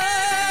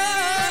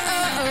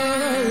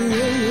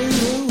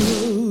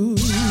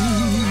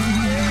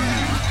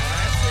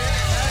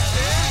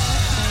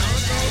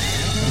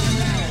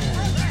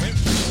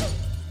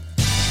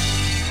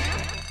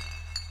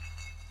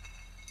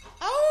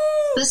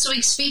 This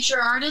week's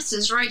feature artist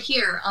is right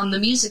here on the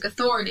Music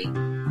Authority.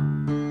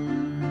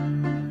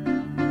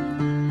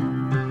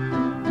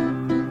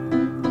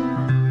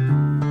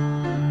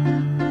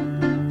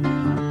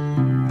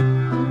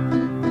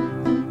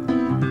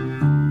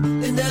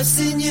 And I've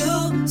seen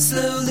you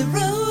slowly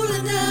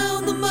rolling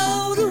down the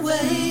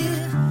motorway.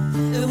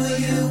 And were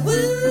you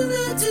in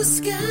the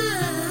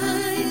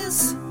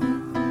disguise?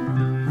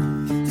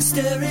 The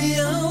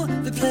stereo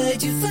that played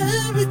trade you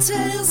fairy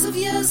tales of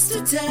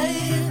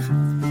yesterday.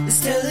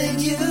 It's telling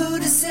you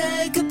to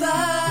say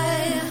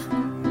goodbye.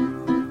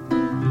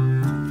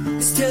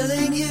 It's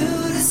telling you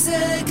to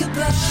say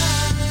goodbye.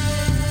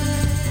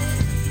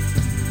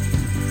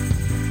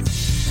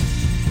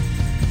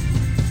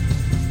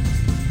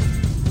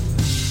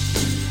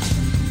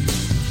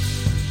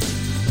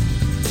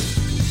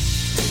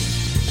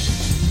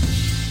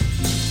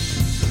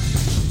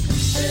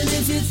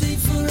 If you think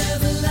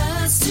forever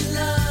lasts too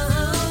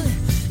long,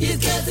 you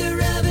get the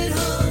rabbit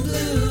hole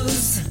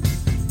blues.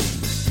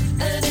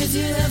 And if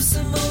you have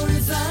some more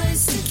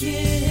advice to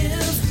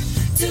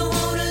give, don't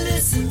wanna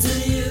listen to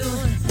you,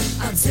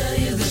 I'll tell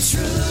you the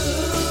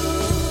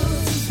truth.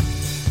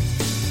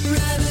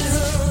 Rabbit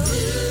hole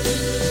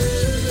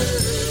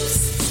blues,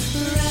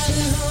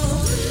 rabbit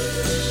hole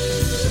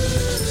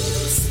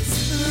blues,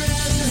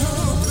 rabbit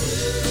hole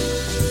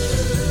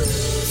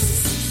blues.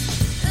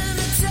 And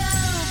I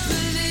don't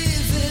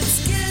believe it's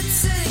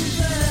getting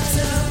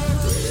better.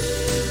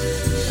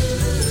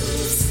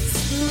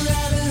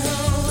 Rabbit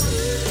hole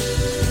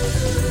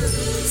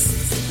blues,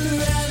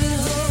 rabbit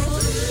hole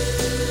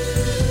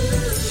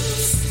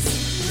blues.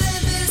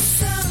 Maybe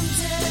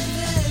someday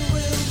they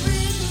will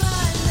read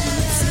my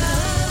letter.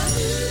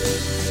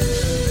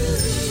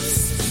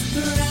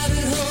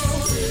 Rabbit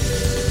hole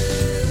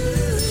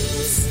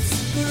blues,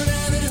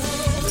 rabbit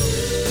hole blues.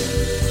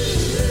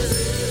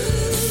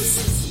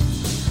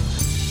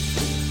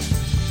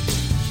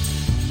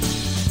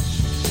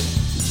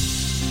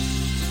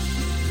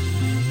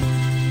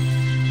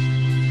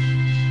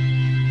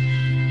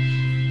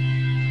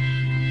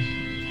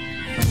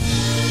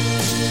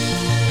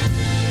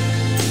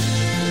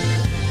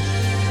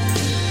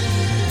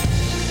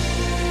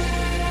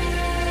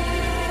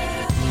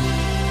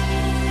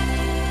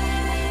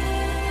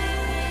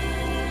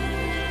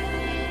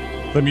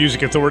 The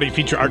Music Authority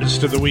feature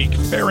artist of the week,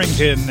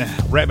 Barrington,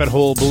 Rabbit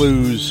Hole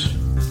Blues.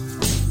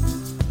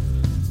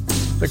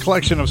 The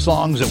collection of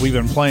songs that we've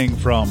been playing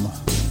from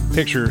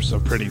Pictures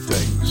of Pretty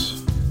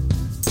Things.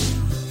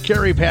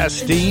 Carrie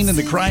Pastine and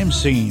the Crime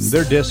Scene.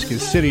 Their disc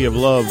is City of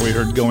Love, we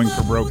heard Going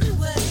for Broke.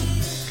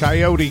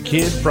 Coyote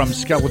Kid from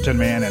Skeleton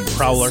Man and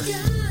Prowler.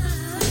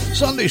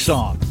 Sunday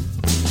Song.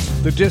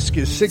 The disc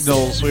is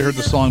Signals, we heard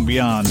the song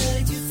Beyond.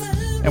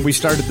 And we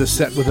started the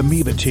set with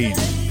Amoeba Teen.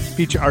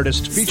 Feature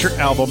artist, feature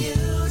album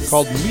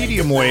called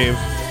Medium Wave.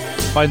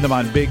 Find them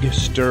on Big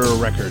Stir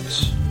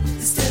Records.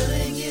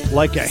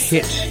 Like a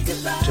hit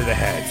to the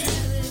head.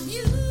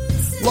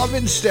 Love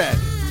Instead.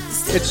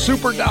 It's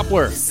Super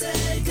Doppler.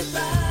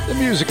 The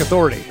Music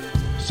Authority.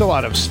 So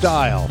out of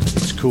style,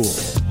 it's cool.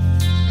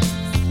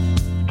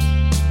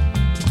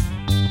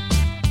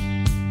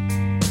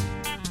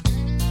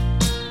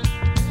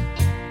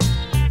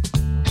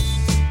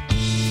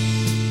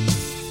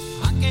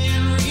 I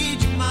can't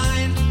read your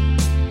mind.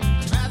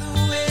 I'd rather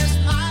waste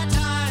my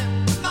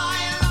time with my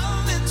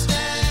love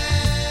instead.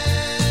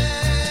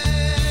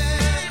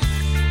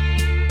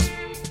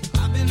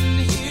 I've been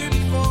here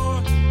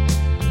before,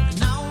 and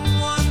now I'm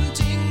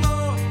wanting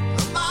more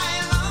of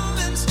my love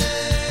instead.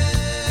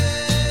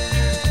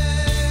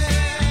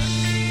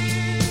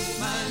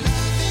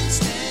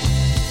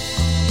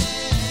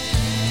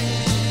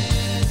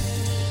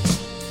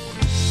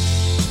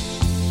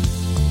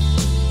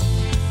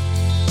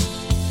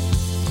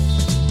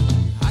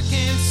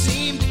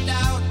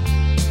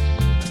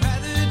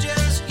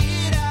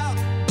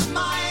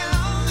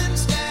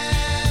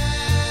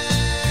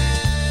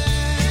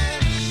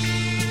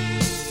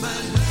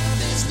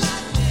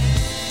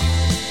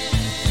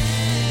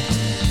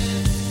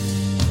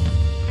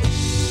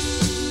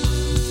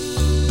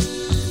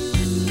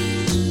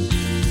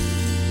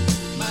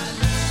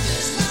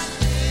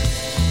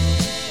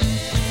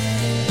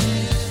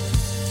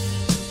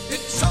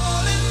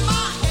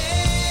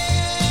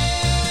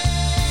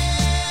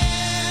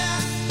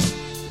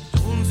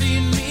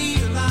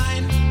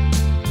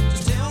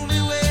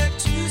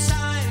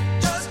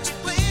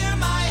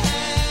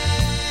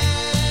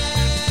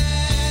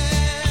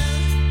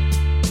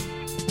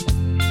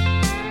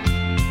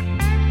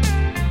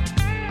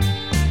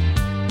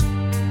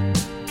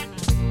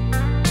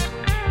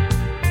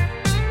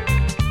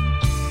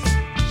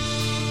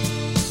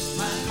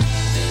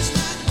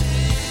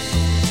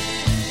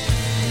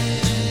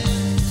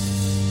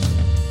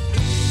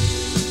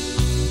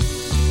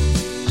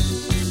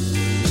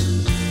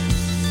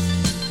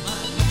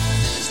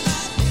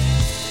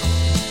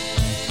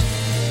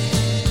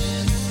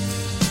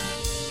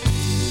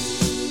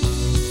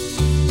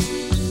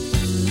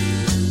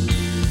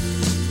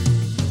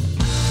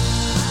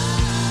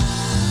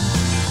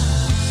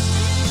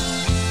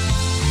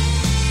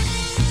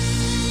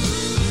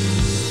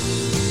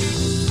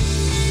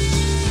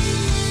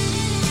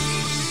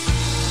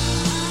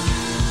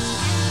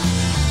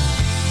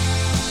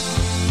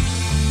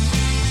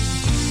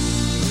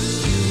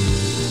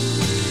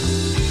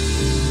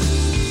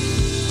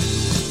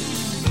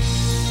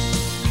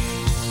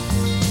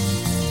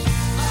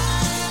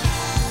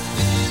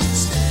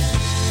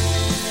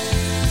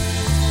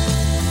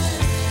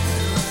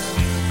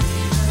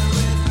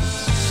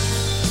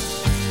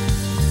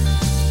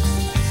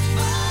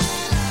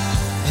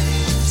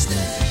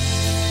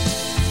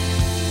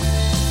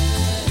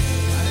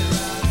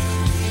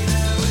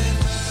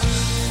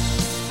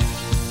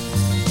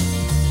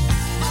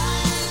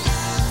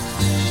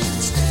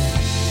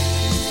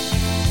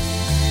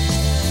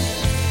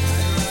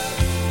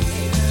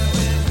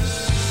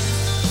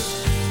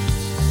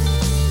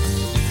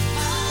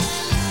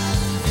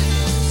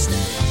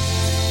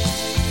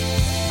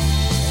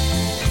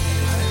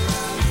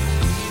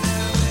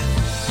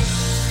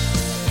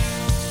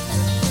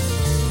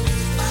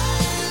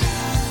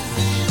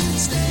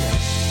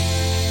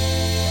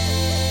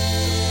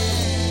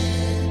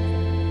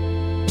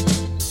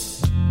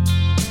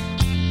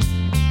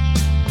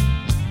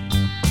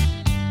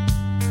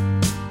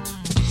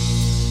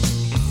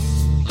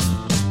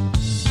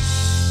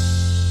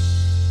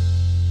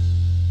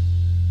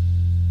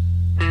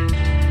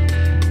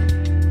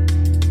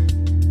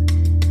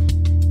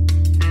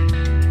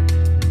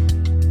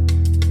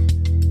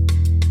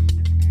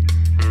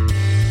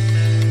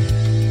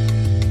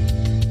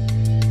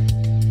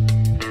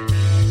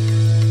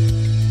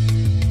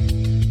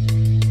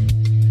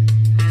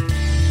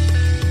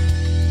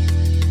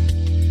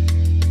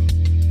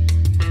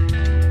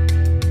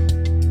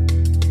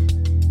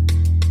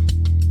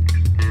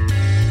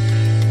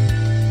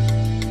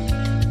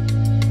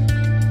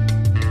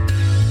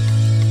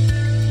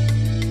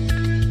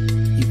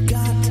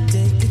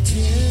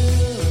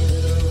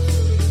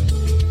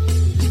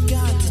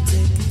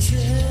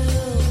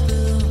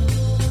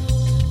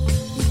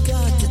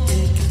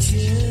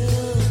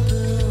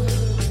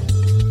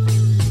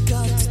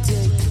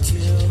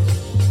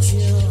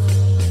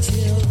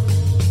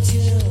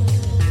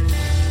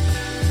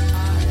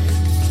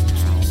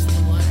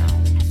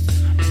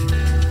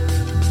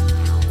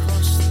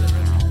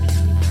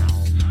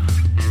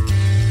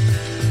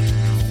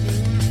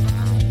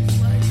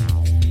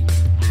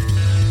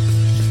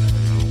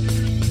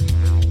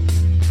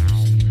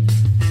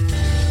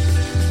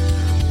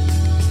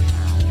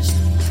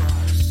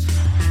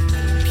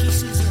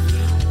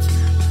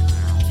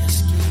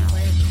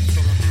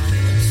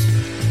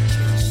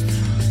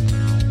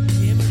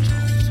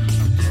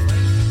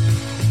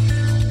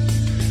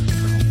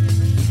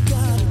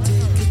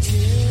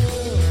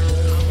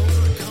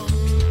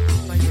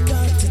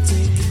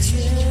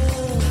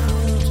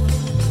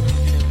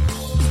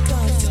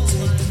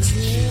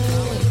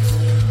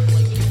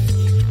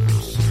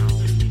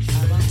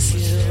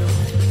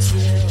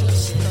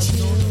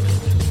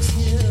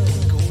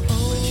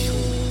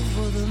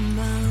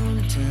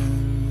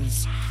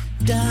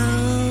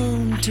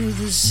 to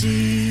the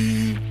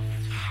sea,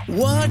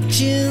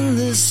 watching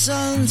the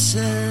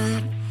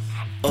sunset.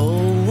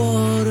 Oh,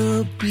 what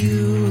a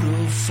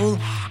beautiful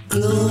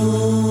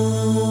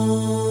glow.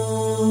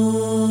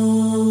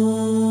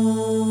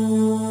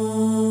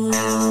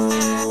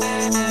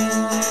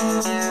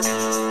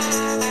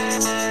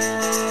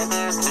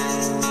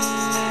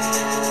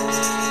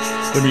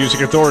 The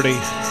Music Authority.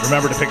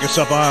 Remember to pick us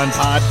up on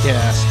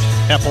podcast,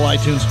 Apple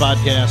iTunes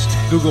Podcast,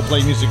 Google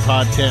Play Music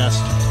Podcast,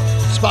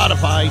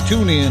 Spotify,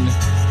 TuneIn,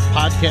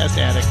 Podcast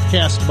Addict,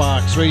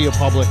 CastBox, Radio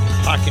Public,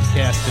 Pocket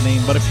Cast, to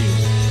name but a few.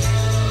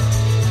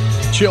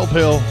 Chill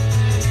Pill.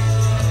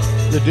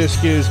 The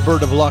disc is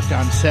Bird of Luck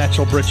on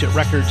Satchel Bridget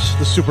Records,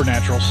 The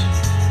Supernaturals.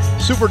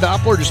 Super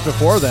Doppler just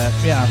before that.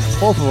 Yeah,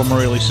 both of them are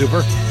really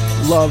super.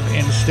 Love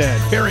Instead.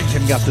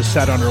 Barrington got the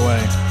set underway.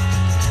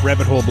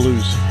 Rabbit Hole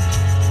Blues.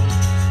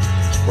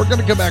 We're going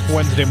to come back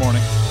Wednesday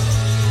morning,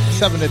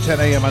 7 to 10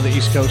 a.m. on the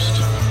East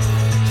Coast,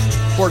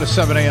 4 to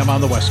 7 a.m.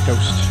 on the West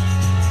Coast.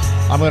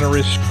 I'm going to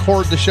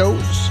record the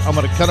shows, I'm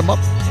going to cut them up,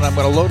 and I'm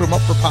going to load them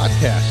up for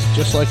podcasts,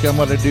 just like I'm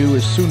going to do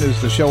as soon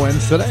as the show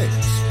ends today.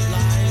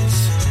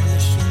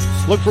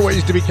 Look for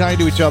ways to be kind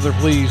to each other,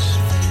 please.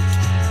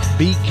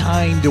 Be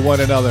kind to one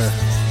another.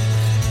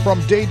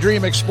 From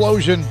Daydream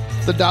Explosion,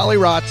 the Dolly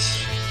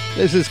Rots,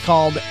 this is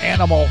called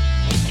Animal.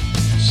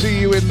 See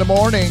you in the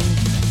morning.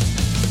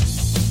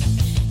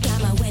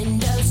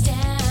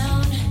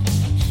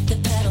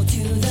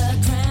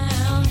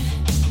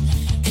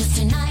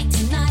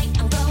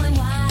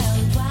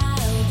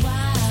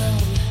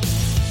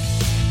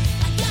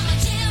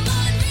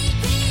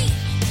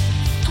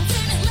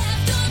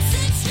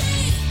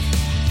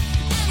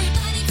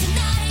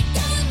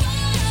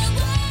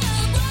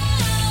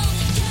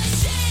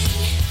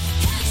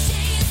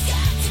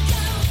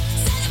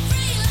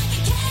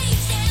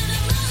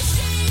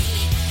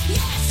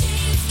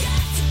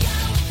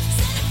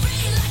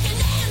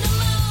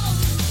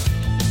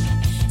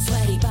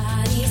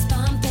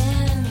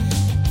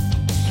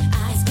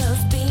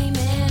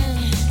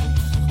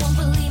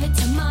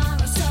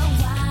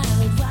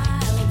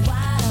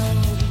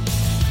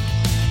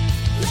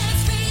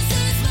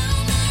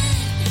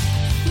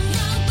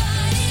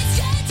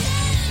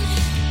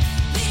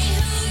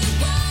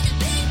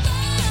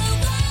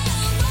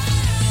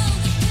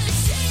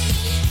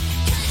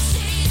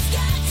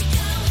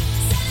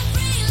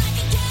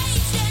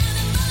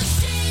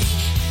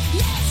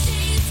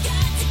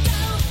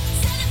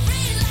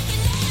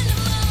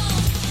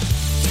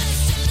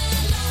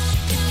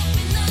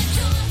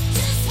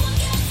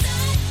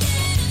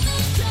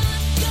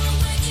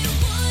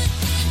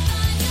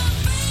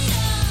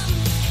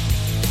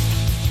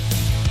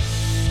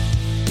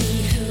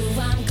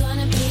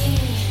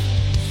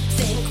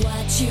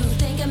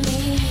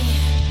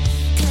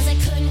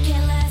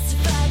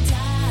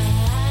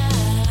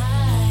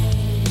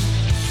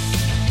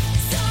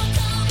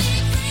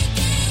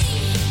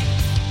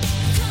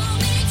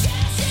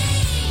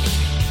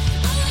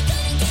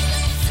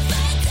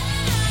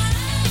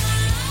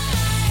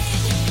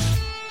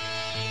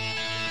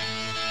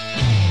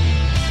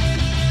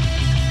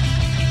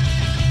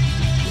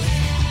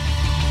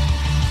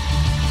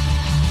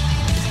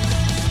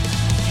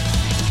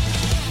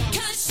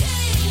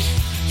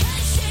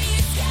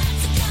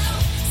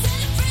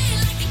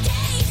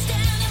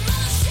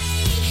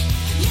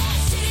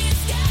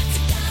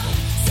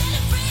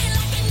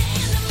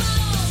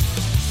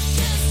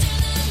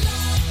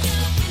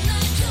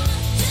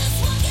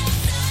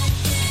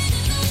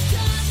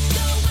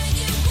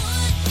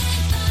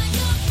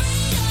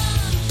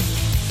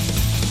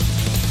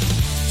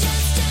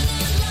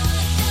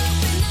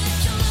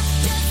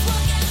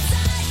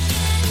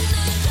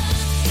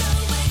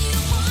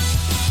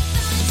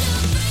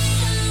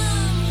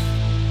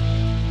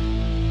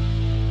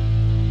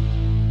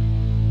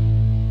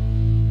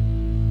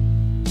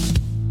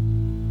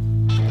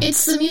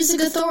 It's the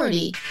Music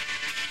Authority